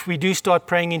context if we do start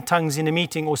praying in tongues in a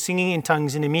meeting or singing in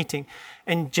tongues in a meeting.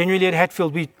 And generally at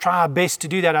Hatfield, we try our best to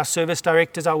do that. Our service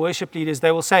directors, our worship leaders,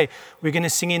 they will say, we're going to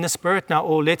sing in the Spirit now,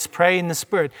 or let's pray in the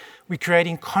Spirit. We're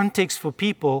creating context for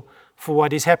people for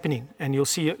what is happening. And you'll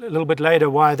see a little bit later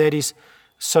why that is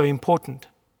so important.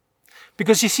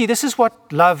 Because you see, this is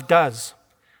what love does.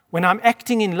 When I'm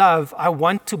acting in love, I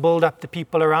want to build up the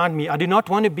people around me. I do not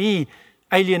want to be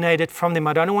alienated from them.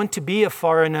 I don't want to be a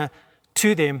foreigner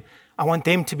to them. I want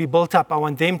them to be built up. I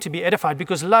want them to be edified,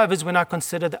 because love is when I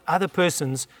consider the other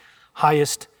person's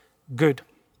highest good.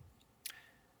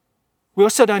 We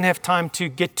also don't have time to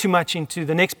get too much into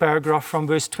the next paragraph from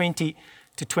verse 20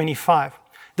 to 25.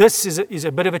 This is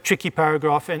a bit of a tricky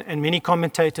paragraph, and many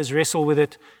commentators wrestle with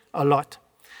it a lot.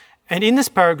 And in this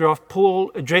paragraph,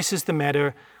 Paul addresses the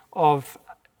matter of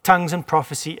tongues and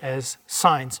prophecy as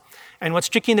signs. And what's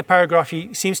tricky in the paragraph,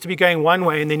 he seems to be going one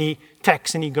way and then he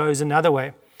tacks and he goes another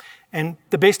way. And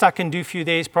the best I can do for you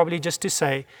there is probably just to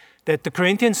say that the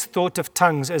Corinthians thought of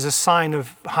tongues as a sign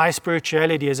of high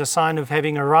spirituality, as a sign of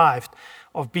having arrived,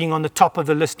 of being on the top of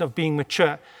the list, of being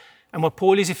mature. And what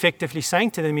Paul is effectively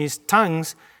saying to them is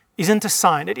tongues isn't a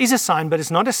sign. It is a sign, but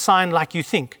it's not a sign like you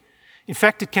think. In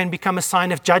fact, it can become a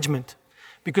sign of judgment.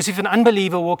 Because if an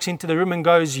unbeliever walks into the room and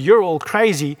goes, you're all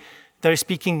crazy, they're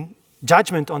speaking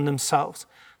judgment on themselves.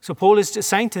 So Paul is just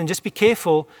saying to them, just be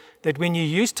careful that when you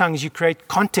use tongues, you create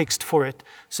context for it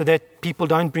so that people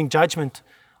don't bring judgment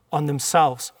on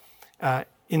themselves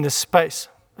in this space.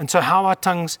 And so how are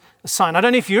tongues a sign? I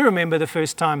don't know if you remember the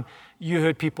first time you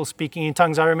heard people speaking in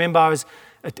tongues. I remember I was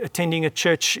attending a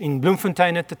church in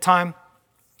Bloemfontein at the time,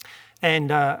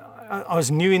 and I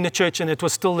was new in the church, and it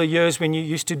was still the years when you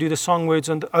used to do the song words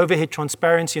on the overhead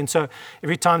transparency. And so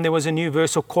every time there was a new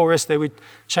verse or chorus, they would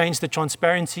change the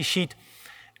transparency sheet.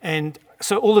 And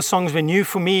So all the songs were new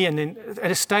for me, and then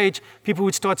at a stage, people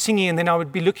would start singing, and then I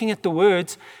would be looking at the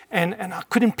words, and I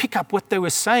couldn't pick up what they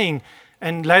were saying.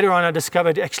 And later on, I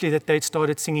discovered actually that they'd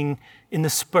started singing in the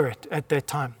Spirit at that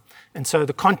time. And so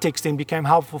the context then became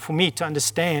helpful for me to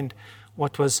understand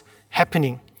what was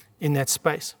happening in that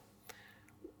space.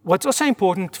 What's also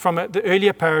important from the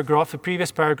earlier paragraph, the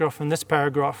previous paragraph, and this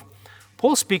paragraph,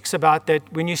 Paul speaks about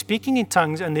that when you're speaking in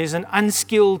tongues and there's an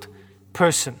unskilled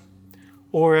person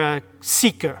or a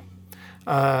seeker.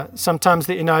 Sometimes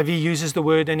the NIV uses the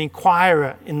word an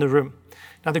inquirer in the room.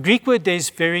 Now, the Greek word there is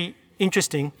very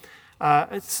interesting.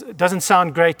 It doesn't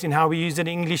sound great in how we use it in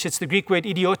English. It's the Greek word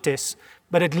idiotes,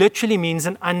 but it literally means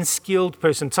an unskilled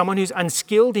person. Someone who's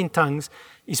unskilled in tongues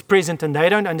is present and they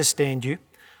don't understand you,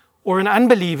 or an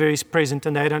unbeliever is present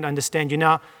and they don't understand you.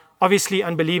 Now, obviously,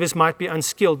 unbelievers might be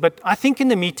unskilled, but I think in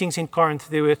the meetings in Corinth,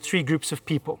 there were three groups of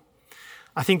people.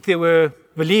 I think there were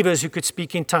believers who could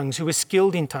speak in tongues, who were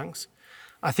skilled in tongues.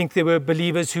 I think there were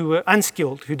believers who were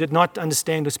unskilled, who did not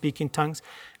understand or speak in tongues.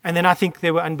 And then I think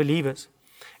there were unbelievers.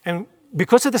 And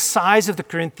because of the size of the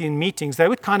Corinthian meetings, they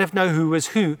would kind of know who was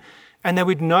who, and they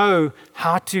would know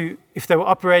how to, if they were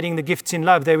operating the gifts in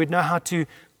love, they would know how to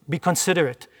be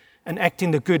considerate and act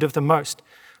in the good of the most.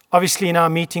 Obviously, in our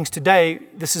meetings today,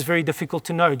 this is very difficult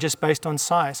to know just based on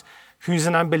size. Who's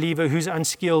an unbeliever, who's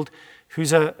unskilled,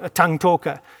 who's a tongue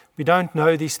talker. We don't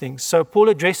know these things. So Paul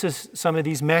addresses some of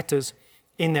these matters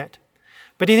in that.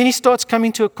 But then he starts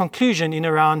coming to a conclusion in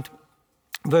around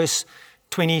verse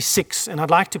 26. And I'd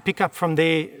like to pick up from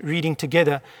there, reading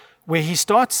together, where he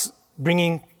starts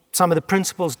bringing some of the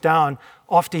principles down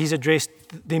after he's addressed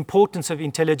the importance of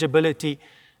intelligibility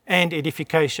and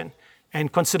edification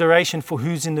and consideration for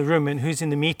who's in the room and who's in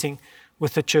the meeting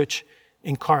with the church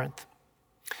in Corinth.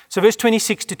 So verse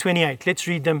 26 to 28, let's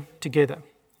read them together.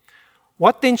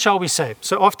 What then shall we say?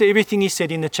 So after everything he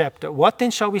said in the chapter, what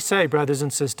then shall we say, brothers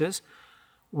and sisters?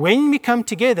 When we come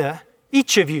together,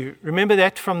 each of you, remember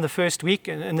that from the first week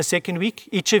and the second week,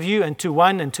 each of you, and to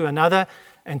one and to another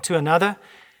and to another,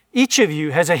 each of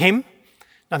you has a hymn.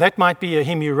 Now that might be a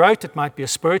hymn you wrote, it might be a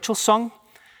spiritual song,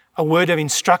 a word of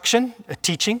instruction, a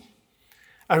teaching,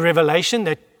 a revelation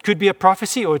that could be a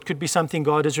prophecy, or it could be something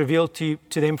God has revealed to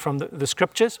them from the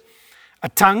scriptures, a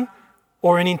tongue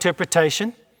or an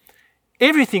interpretation.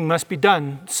 Everything must be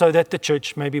done so that the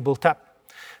church may be built up.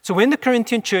 So when the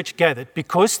Corinthian church gathered,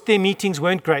 because their meetings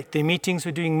weren't great, their meetings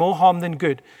were doing more harm than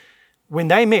good, when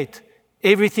they met,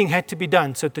 everything had to be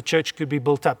done so that the church could be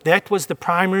built up. That was the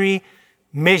primary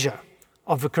measure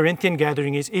of the Corinthian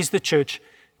gathering, is the church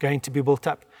going to be built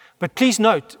up? But please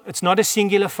note, it's not a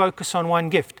singular focus on one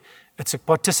gift. It's a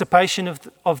participation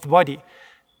of the body.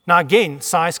 Now again,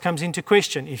 size comes into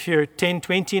question. If you're 10,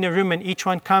 20 in a room and each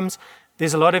one comes,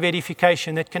 there's a lot of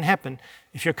edification that can happen.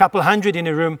 If you're a couple hundred in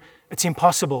a room, it's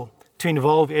impossible to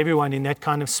involve everyone in that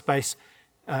kind of space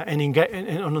and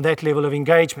on that level of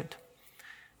engagement.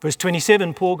 Verse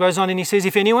 27, Paul goes on and he says,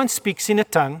 if anyone speaks in a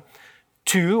tongue,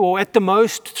 2 or at the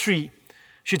most 3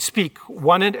 should speak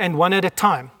one at a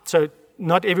time. So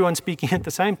not everyone speaking at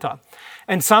the same time.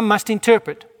 And some must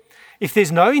interpret. If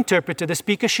there's no interpreter, the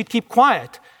speaker should keep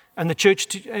quiet and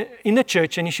in the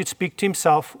church, and he should speak to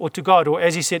himself or to God, or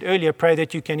as he said earlier, pray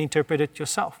that you can interpret it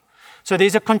yourself. So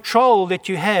there's a control that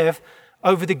you have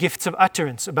over the gifts of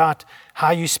utterance, about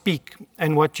how you speak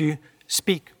and what you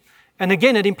speak. And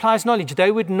again, it implies knowledge. They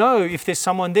would know if there's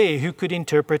someone there who could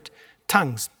interpret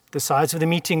tongues. The size of the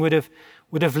meeting would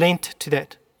have lent to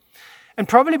that. And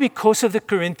probably because of the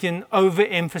Corinthian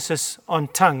overemphasis on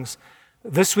tongues,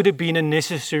 this would have been a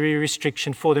necessary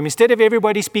restriction for them. Instead of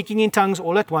everybody speaking in tongues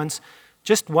all at once,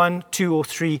 just 1, 2, or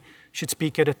 3 should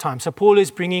speak at a time. So Paul is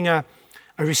bringing a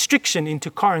restriction into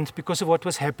Corinth because of what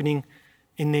was happening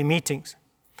in their meetings.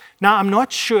 Now, I'm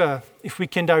not sure if we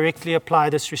can directly apply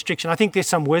this restriction. I think there's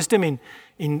some wisdom in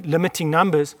limiting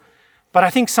numbers, but I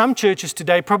think some churches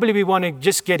today probably we want to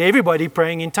just get everybody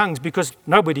praying in tongues because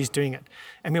nobody's doing it.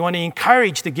 And we want to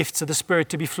encourage the gifts of the Spirit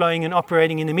to be flowing and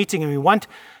operating in the meeting, and we want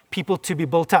people to be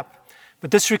built up.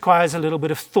 But this requires a little bit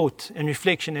of thought and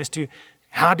reflection as to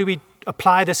how do we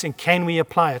apply this and can we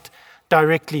apply it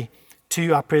directly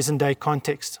to our present day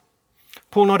context.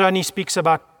 Paul not only speaks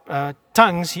about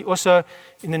tongues, he also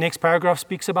in the next paragraph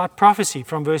speaks about prophecy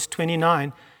from verse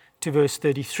 29 to verse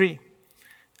 33.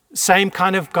 Same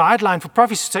kind of guideline for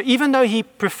prophecy. So even though he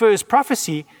prefers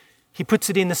prophecy, he puts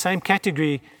it in the same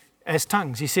category as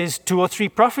tongues. He says 2 or 3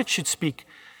 prophets should speak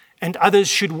and others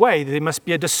should weigh. There must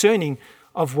be a discerning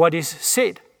of what is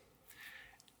said.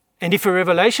 And if a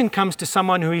revelation comes to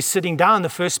someone who is sitting down, the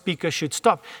first speaker should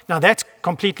stop. Now that's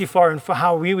completely foreign for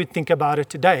how we would think about it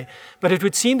today. But it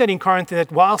would seem that in Corinth,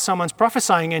 that while someone's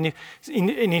prophesying, and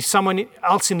if someone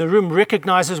else in the room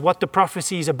recognizes what the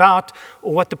prophecy is about,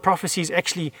 or what the prophecy is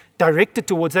actually directed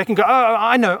towards, they can go, oh,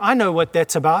 I know what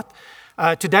that's about.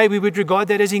 Today we would regard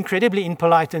that as incredibly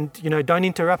impolite and, don't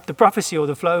interrupt the prophecy or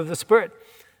the flow of the Spirit.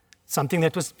 Something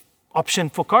that was option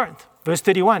for Corinth. Verse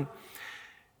 31.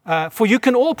 For you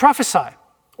can all prophesy.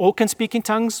 All can speak in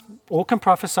tongues, all can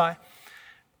prophesy.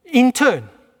 In turn,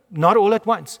 not all at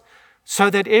once, so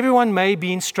that everyone may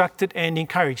be instructed and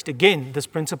encouraged. Again, this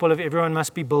principle of everyone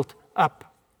must be built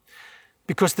up.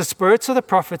 Because the spirits of the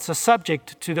prophets are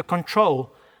subject to the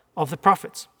control of the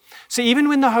prophets. So even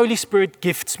when the Holy Spirit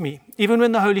gifts me, even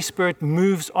when the Holy Spirit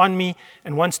moves on me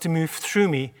and wants to move through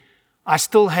me, I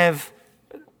still have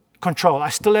control. I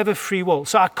still have a free will.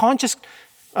 So I can't just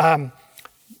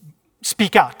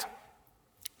speak out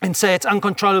and say it's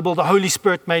uncontrollable, the Holy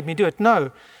Spirit made me do it.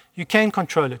 No, you can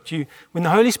control it. When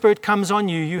the Holy Spirit comes on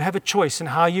you, you have a choice in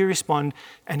how you respond,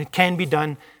 and it can be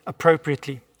done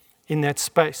appropriately in that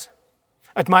space.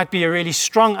 It might be a really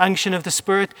strong unction of the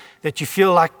Spirit that you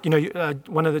feel like, I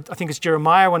think it's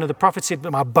Jeremiah, one of the prophets said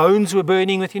that my bones were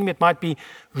burning within me. It might be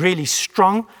really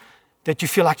strong that you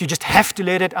feel like you just have to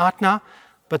let it out now.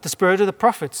 But the spirit of the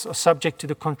prophets are subject to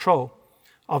the control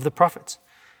of the prophets.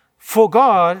 For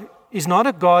God is not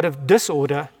a God of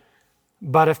disorder,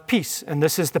 but of peace. And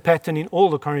this is the pattern in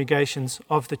all the congregations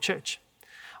of the church.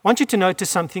 I want you to notice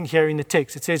something here in the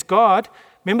text. It says God,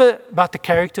 remember about the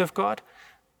character of God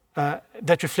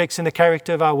that reflects in the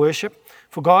character of our worship?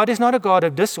 For God is not a God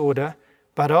of disorder,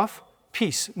 but of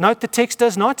peace. Note the text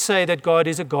does not say that God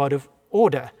is a God of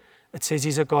order. It says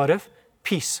he's a God of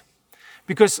peace.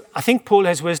 Because I think Paul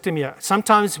has wisdom here.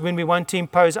 Sometimes when we want to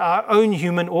impose our own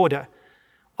human order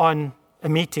on a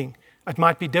meeting, it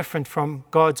might be different from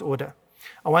God's order.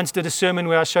 I once did a sermon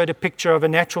where I showed a picture of a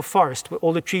natural forest where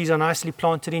all the trees are nicely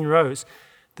planted in rows.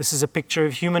 This is a picture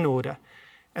of human order.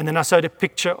 And then I showed a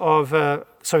picture of,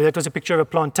 that was a picture of a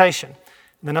plantation.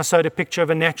 And then I showed a picture of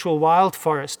a natural wild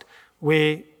forest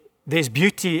where there's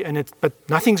beauty in it, but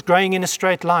nothing's growing in a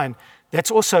straight line. That's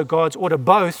also God's order.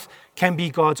 Both can be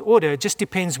God's order. It just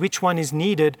depends which one is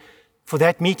needed for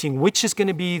that meeting, which is going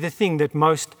to be the thing that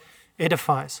most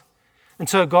edifies. And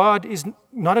so God is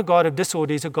not a God of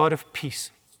disorder, he's a God of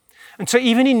peace. And so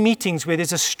even in meetings where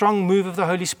there's a strong move of the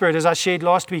Holy Spirit, as I shared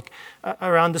last week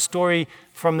around the story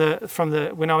from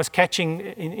the when I was catching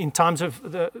in times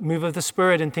of the move of the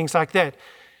Spirit and things like that,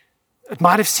 it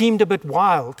might have seemed a bit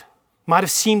wild, might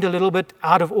have seemed a little bit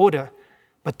out of order,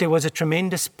 but there was a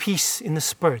tremendous peace in the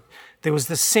Spirit. There was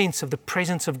the sense of the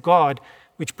presence of God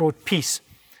which brought peace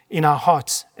in our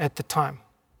hearts at the time.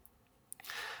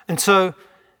 And so,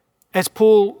 as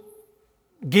Paul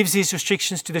gives these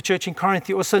restrictions to the church in Corinth,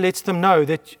 he also lets them know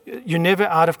that you're never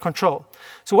out of control.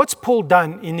 So what's Paul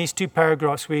done in these two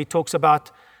paragraphs where he talks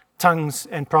about tongues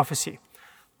and prophecy?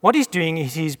 What he's doing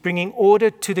is he's bringing order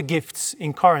to the gifts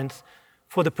in Corinth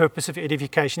for the purpose of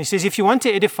edification. He says, if you want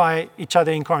to edify each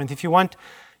other in Corinth, if you want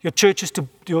your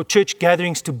church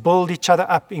gatherings to build each other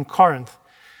up in Corinth,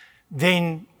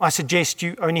 then I suggest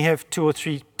you only have 2 or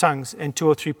 3 tongues and 2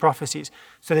 or 3 prophecies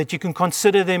so that you can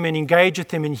consider them and engage with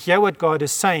them and hear what God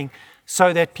is saying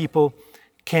so that people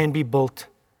can be built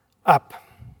up.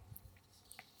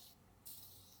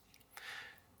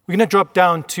 We're going to drop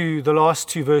down to the last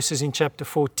 2 verses in chapter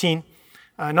 14.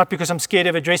 Not because I'm scared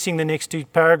of addressing the next 2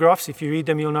 paragraphs. If you read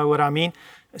them, you'll know what I mean.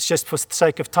 It's just for the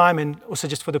sake of time and also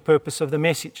just for the purpose of the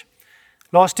message.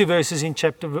 Last 2 verses in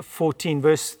chapter 14,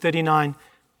 verse 39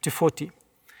 to 40.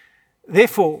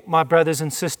 Therefore, my brothers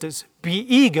and sisters, be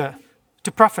eager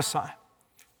to prophesy,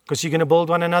 because you're going to build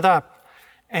one another up.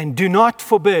 And do not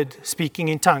forbid speaking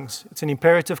in tongues. It's an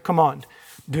imperative command.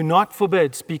 Do not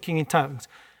forbid speaking in tongues.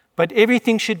 But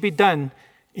everything should be done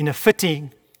in a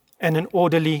fitting and an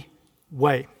orderly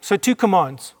way. So 2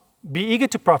 commands. Be eager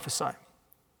to prophesy.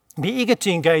 Be eager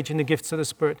to engage in the gifts of the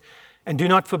Spirit. And do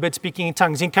not forbid speaking in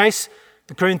tongues. In case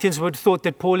the Corinthians would have thought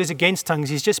that Paul is against tongues,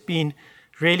 he's just been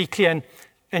really clear.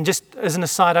 And just as an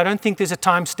aside, I don't think there's a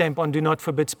timestamp on do not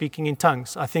forbid speaking in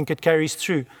tongues. I think it carries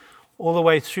through, all the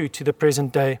way through to the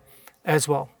present day as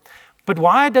well. But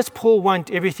why does Paul want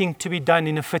everything to be done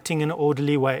in a fitting and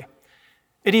orderly way?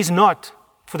 It is not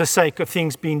for the sake of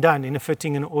things being done in a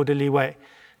fitting and orderly way.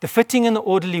 The fitting and the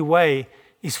orderly way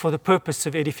is for the purpose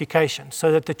of edification,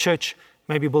 so that the church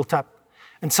may be built up.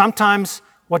 And sometimes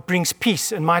what brings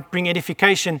peace and might bring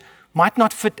edification might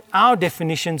not fit our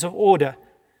definitions of order,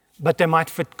 but they might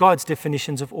fit God's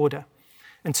definitions of order.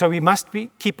 And so we must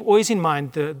keep always in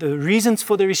mind the reasons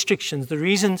for the restrictions, the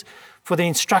reasons for the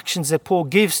instructions that Paul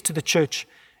gives to the church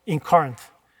in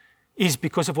Corinth is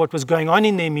because of what was going on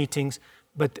in their meetings,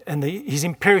 his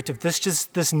imperative,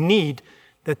 this need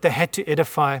that they had to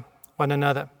edify one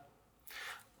another.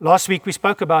 Last week we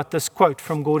spoke about this quote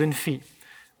from Gordon Fee.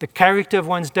 The character of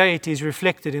one's deity is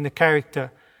reflected in the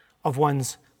character of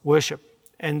one's worship.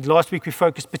 And last week we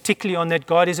focused particularly on that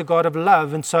God is a God of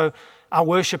love, and so our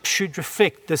worship should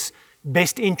reflect this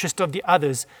best interest of the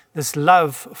others, this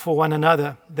love for one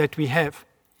another that we have.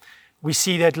 We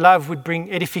see that love would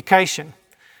bring edification.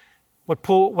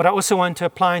 What I also want to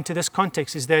apply into this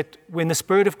context is that when the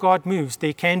Spirit of God moves,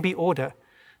 there can be order,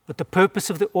 but the purpose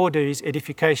of the order is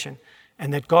edification,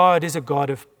 and that God is a God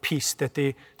of peace, that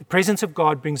the presence of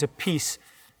God brings a peace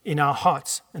in our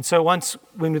hearts. And so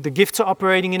when the gifts are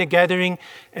operating in a gathering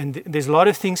and there's a lot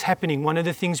of things happening, one of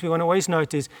the things we want to always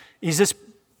note is this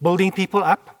building people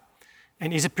up,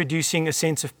 and is it producing a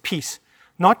sense of peace?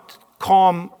 Not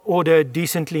calm order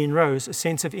decently in rows, a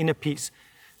sense of inner peace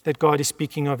that God is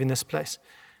speaking of in this place.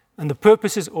 And the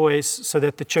purpose is always so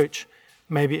that the church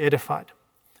may be edified.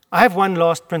 I have one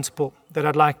last principle that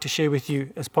I'd like to share with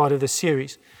you as part of this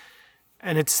series,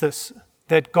 and it's this,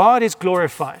 that God is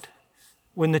glorified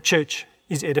when the church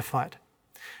is edified.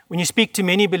 When you speak to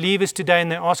many believers today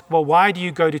and they ask, well, why do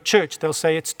you go to church? They'll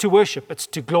say it's to worship, it's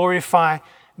to glorify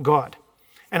God.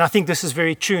 And I think this is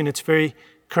very true and it's very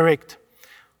correct.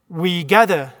 We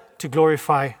gather to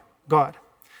glorify God.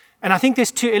 And I think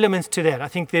there's two elements to that. I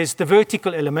think there's the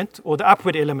vertical element or the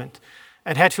upward element.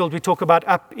 At Hatfield, we talk about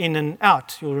up, in, and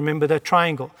out. You'll remember that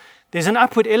triangle. There's an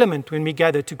upward element when we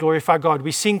gather to glorify God.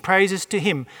 We sing praises to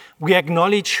Him. We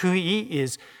acknowledge who He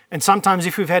is. And sometimes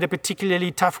if we've had a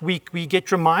particularly tough week, we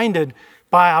get reminded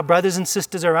by our brothers and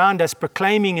sisters around us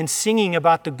proclaiming and singing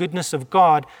about the goodness of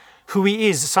God, who He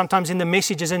is. Sometimes in the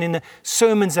messages and in the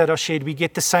sermons that are shared, we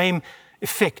get the same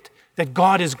effect, that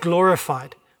God is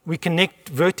glorified. We connect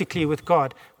vertically with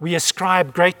God. We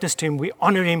ascribe greatness to Him. We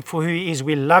honor Him for who He is.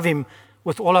 We love Him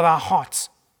with all of our hearts.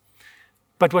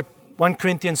 But what 1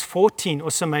 Corinthians 14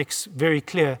 also makes very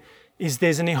clear is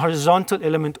there's an horizontal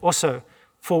element also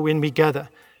for when we gather.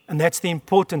 And that's the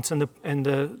importance and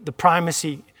the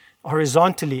primacy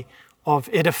horizontally of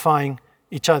edifying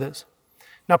each other's.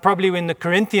 Now, probably when the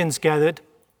Corinthians gathered,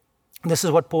 this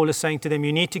is what Paul is saying to them.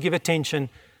 You need to give attention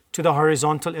to the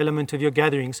horizontal element of your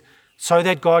gatherings so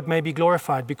that God may be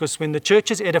glorified. Because when the church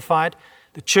is edified,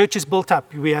 the church is built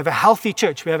up. We have a healthy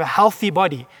church. We have a healthy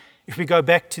body. If we go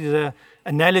back to the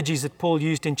analogies that Paul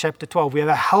used in chapter 12, we have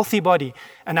a healthy body.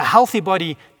 And a healthy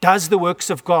body does the works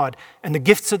of God. And the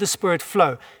gifts of the Spirit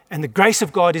flow. And the grace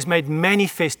of God is made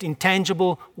manifest in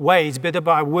tangible ways, whether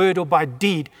by word or by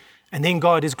deed. And then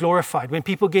God is glorified. When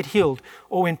people get healed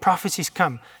or when prophecies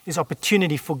come, there's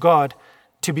opportunity for God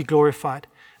to be glorified.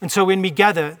 And so when we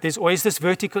gather, there's always this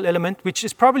vertical element, which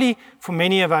is probably, for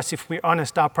many of us, if we're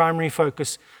honest, our primary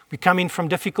focus. We come in from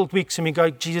difficult weeks and we go,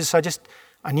 Jesus,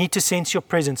 I need to sense your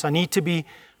presence. I need to be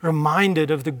reminded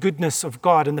of the goodness of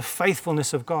God and the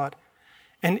faithfulness of God.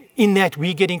 And in that,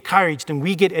 we get encouraged and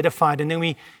we get edified, and then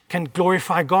we can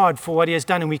glorify God for what He has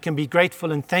done, and we can be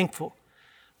grateful and thankful.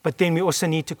 But then we also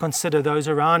need to consider those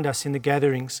around us in the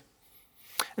gatherings.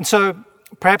 And so,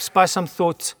 perhaps by some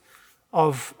thought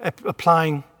of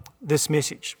applying this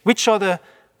message. Which are the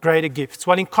greater gifts?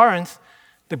 Well, in Corinth,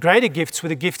 the greater gifts were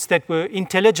the gifts that were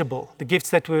intelligible, the gifts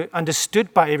that were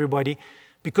understood by everybody,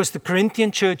 because the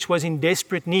Corinthian church was in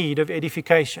desperate need of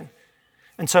edification.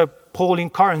 And so Paul in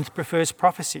Corinth prefers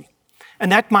prophecy.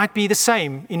 And that might be the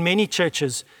same in many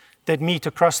churches that meet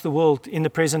across the world in the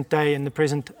present day and the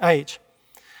present age.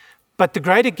 But the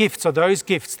greater gifts are those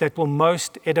gifts that will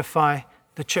most edify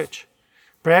the church.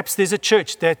 Perhaps there's a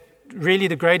church that really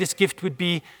the greatest gift would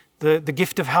be the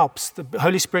gift of helps, the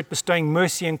Holy Spirit bestowing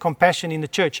mercy and compassion in the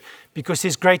church because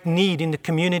there's great need in the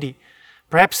community.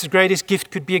 Perhaps the greatest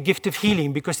gift could be a gift of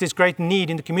healing because there's great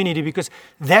need in the community, because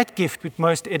that gift would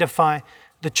most edify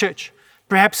the church.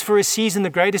 Perhaps for a season the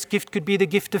greatest gift could be the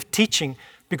gift of teaching,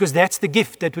 because that's the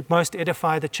gift that would most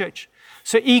edify the church.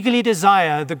 So eagerly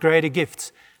desire the greater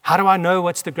gifts. How do I know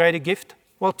what's the greater gift?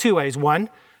 Well, two ways. One,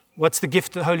 what's the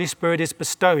gift the Holy Spirit is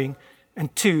bestowing?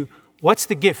 And two, what's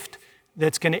the gift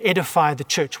that's going to edify the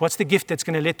church? What's the gift that's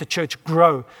going to let the church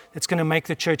grow, that's going to make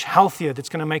the church healthier, that's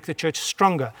going to make the church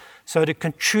stronger, so that it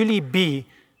can truly be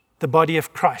the body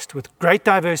of Christ with great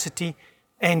diversity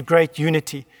and great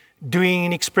unity, doing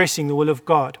and expressing the will of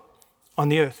God on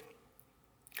the earth.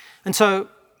 And so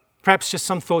perhaps just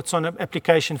some thoughts on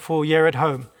application for here at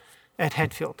home at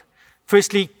Hatfield.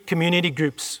 Firstly, community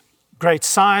groups. Great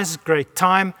size, great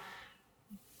time.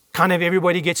 kind of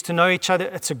everybody gets to know each other.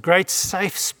 It's a great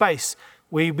safe space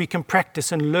where we can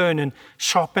practice and learn and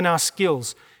sharpen our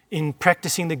skills in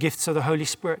practicing the gifts of the Holy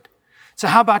Spirit. So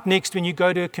how about next when you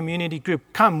go to a community group,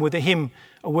 come with a hymn,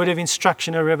 a word of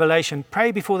instruction, a revelation.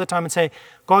 Pray before the time and say,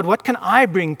 God, what can I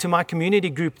bring to my community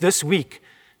group this week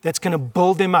that's going to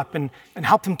build them up and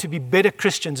help them to be better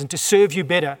Christians and to serve you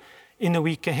better in the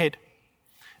week ahead?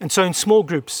 And so in small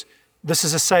groups, this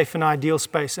is a safe and ideal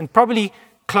space, and probably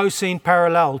closer in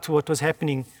parallel to what was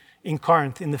happening in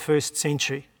Corinth in the first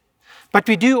century. But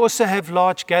we do also have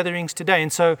large gatherings today.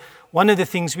 And so one of the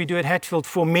things we do at Hatfield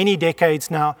for many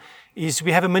decades now is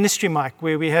we have a ministry mic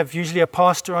where we have usually a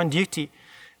pastor on duty.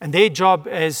 And their job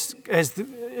is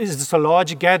a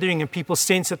large gathering and people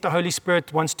sense that the Holy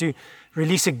Spirit wants to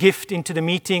release a gift into the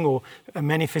meeting or a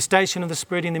manifestation of the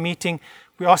Spirit in the meeting.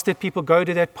 We ask that people go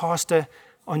to that pastor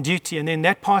on duty, and then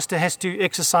that pastor has to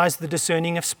exercise the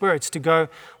discerning of spirits to go,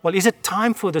 well, is it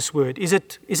time for this word? Is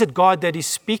it God that is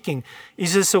speaking?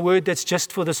 Is this a word that's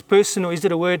just for this person, or is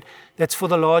it a word that's for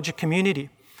the larger community?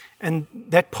 And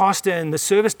that pastor and the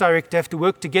service director have to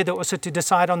work together also to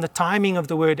decide on the timing of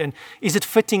the word, and is it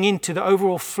fitting into the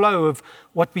overall flow of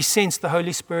what we sense the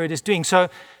Holy Spirit is doing. So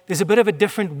there's a bit of a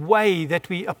different way that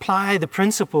we apply the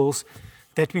principles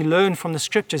that we learn from the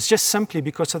scriptures, just simply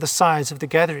because of the size of the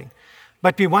gathering.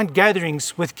 But we want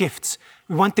gatherings with gifts.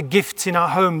 We want the gifts in our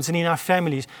homes and in our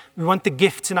families. We want the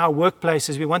gifts in our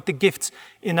workplaces. We want the gifts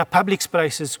in our public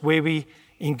spaces where we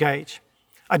engage.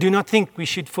 I do not think we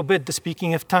should forbid the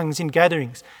speaking of tongues in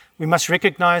gatherings. We must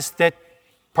recognize that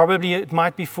probably it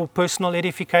might be for personal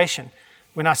edification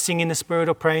when I sing in the Spirit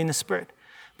or pray in the Spirit.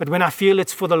 But when I feel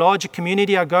it's for the larger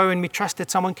community, I go and we trust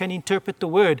that someone can interpret the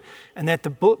word and that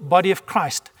the body of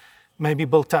Christ may be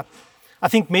built up. I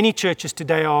think many churches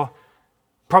today are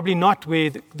probably not where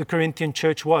the Corinthian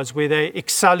church was, where they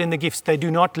excel in the gifts. They do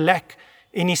not lack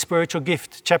any spiritual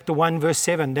gift. Chapter 1, verse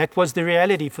 7, that was the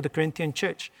reality for the Corinthian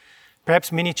church.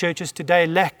 Perhaps many churches today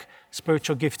lack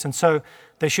spiritual gifts, and so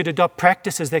they should adopt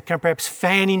practices that can perhaps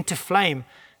fan into flame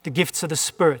the gifts of the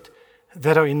Spirit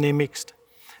that are in their midst.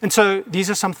 And so these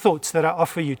are some thoughts that I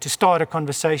offer you to start a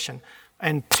conversation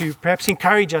and to perhaps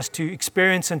encourage us to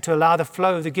experience and to allow the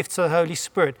flow of the gifts of the Holy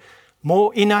Spirit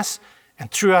more in us and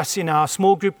through us in our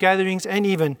small group gatherings and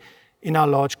even in our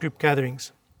large group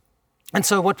gatherings. And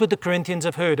so what would the Corinthians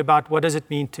have heard about what does it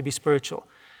mean to be spiritual?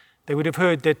 They would have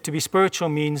heard that to be spiritual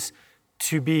means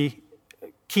to be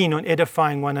keen on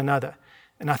edifying one another.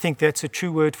 And I think that's a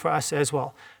true word for us as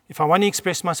well. If I want to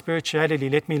express my spirituality,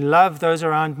 let me love those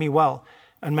around me well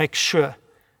and make sure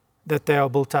that they are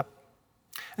built up.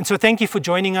 And so thank you for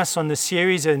joining us on this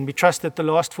series, and we trust that the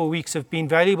last 4 weeks have been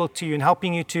valuable to you in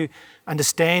helping you to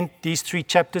understand these 3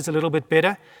 chapters a little bit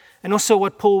better, and also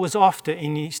what Paul was after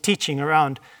in his teaching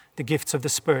around the gifts of the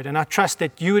Spirit. And I trust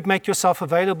that you would make yourself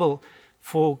available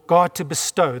for God to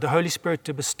bestow, the Holy Spirit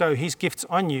to bestow His gifts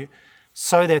on you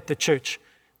so that the church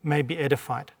may be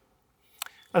edified.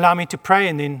 Allow me to pray,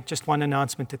 and then just one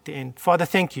announcement at the end. Father,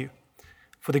 thank you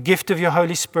for the gift of your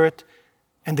Holy Spirit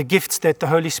and the gifts that the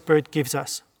Holy Spirit gives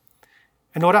us.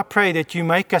 And Lord, I pray that you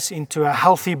make us into a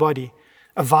healthy body,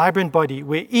 a vibrant body,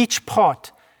 where each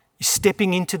part is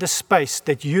stepping into the space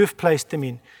that you have placed them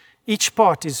in. Each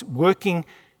part is working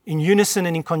in unison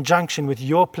and in conjunction with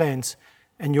your plans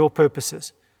and your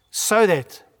purposes, so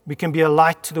that we can be a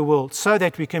light to the world, so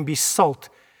that we can be salt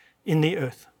in the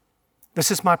earth. This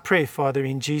is my prayer, Father,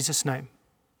 in Jesus' name.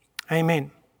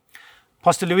 Amen.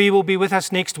 Pastor Louis will be with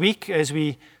us next week as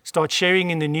we start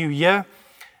sharing in the new year,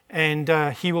 and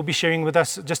he will be sharing with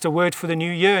us just a word for the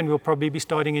new year, and we'll probably be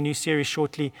starting a new series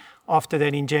shortly after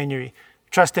that in January.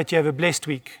 Trust that you have a blessed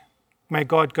week. May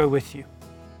God go with you.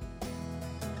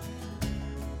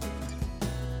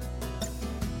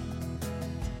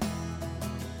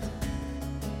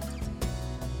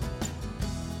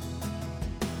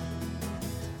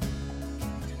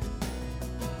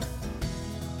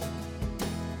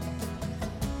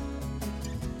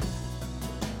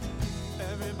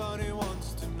 Everybody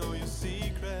wants to know your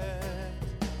secret.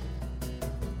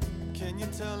 Can you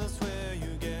tell us where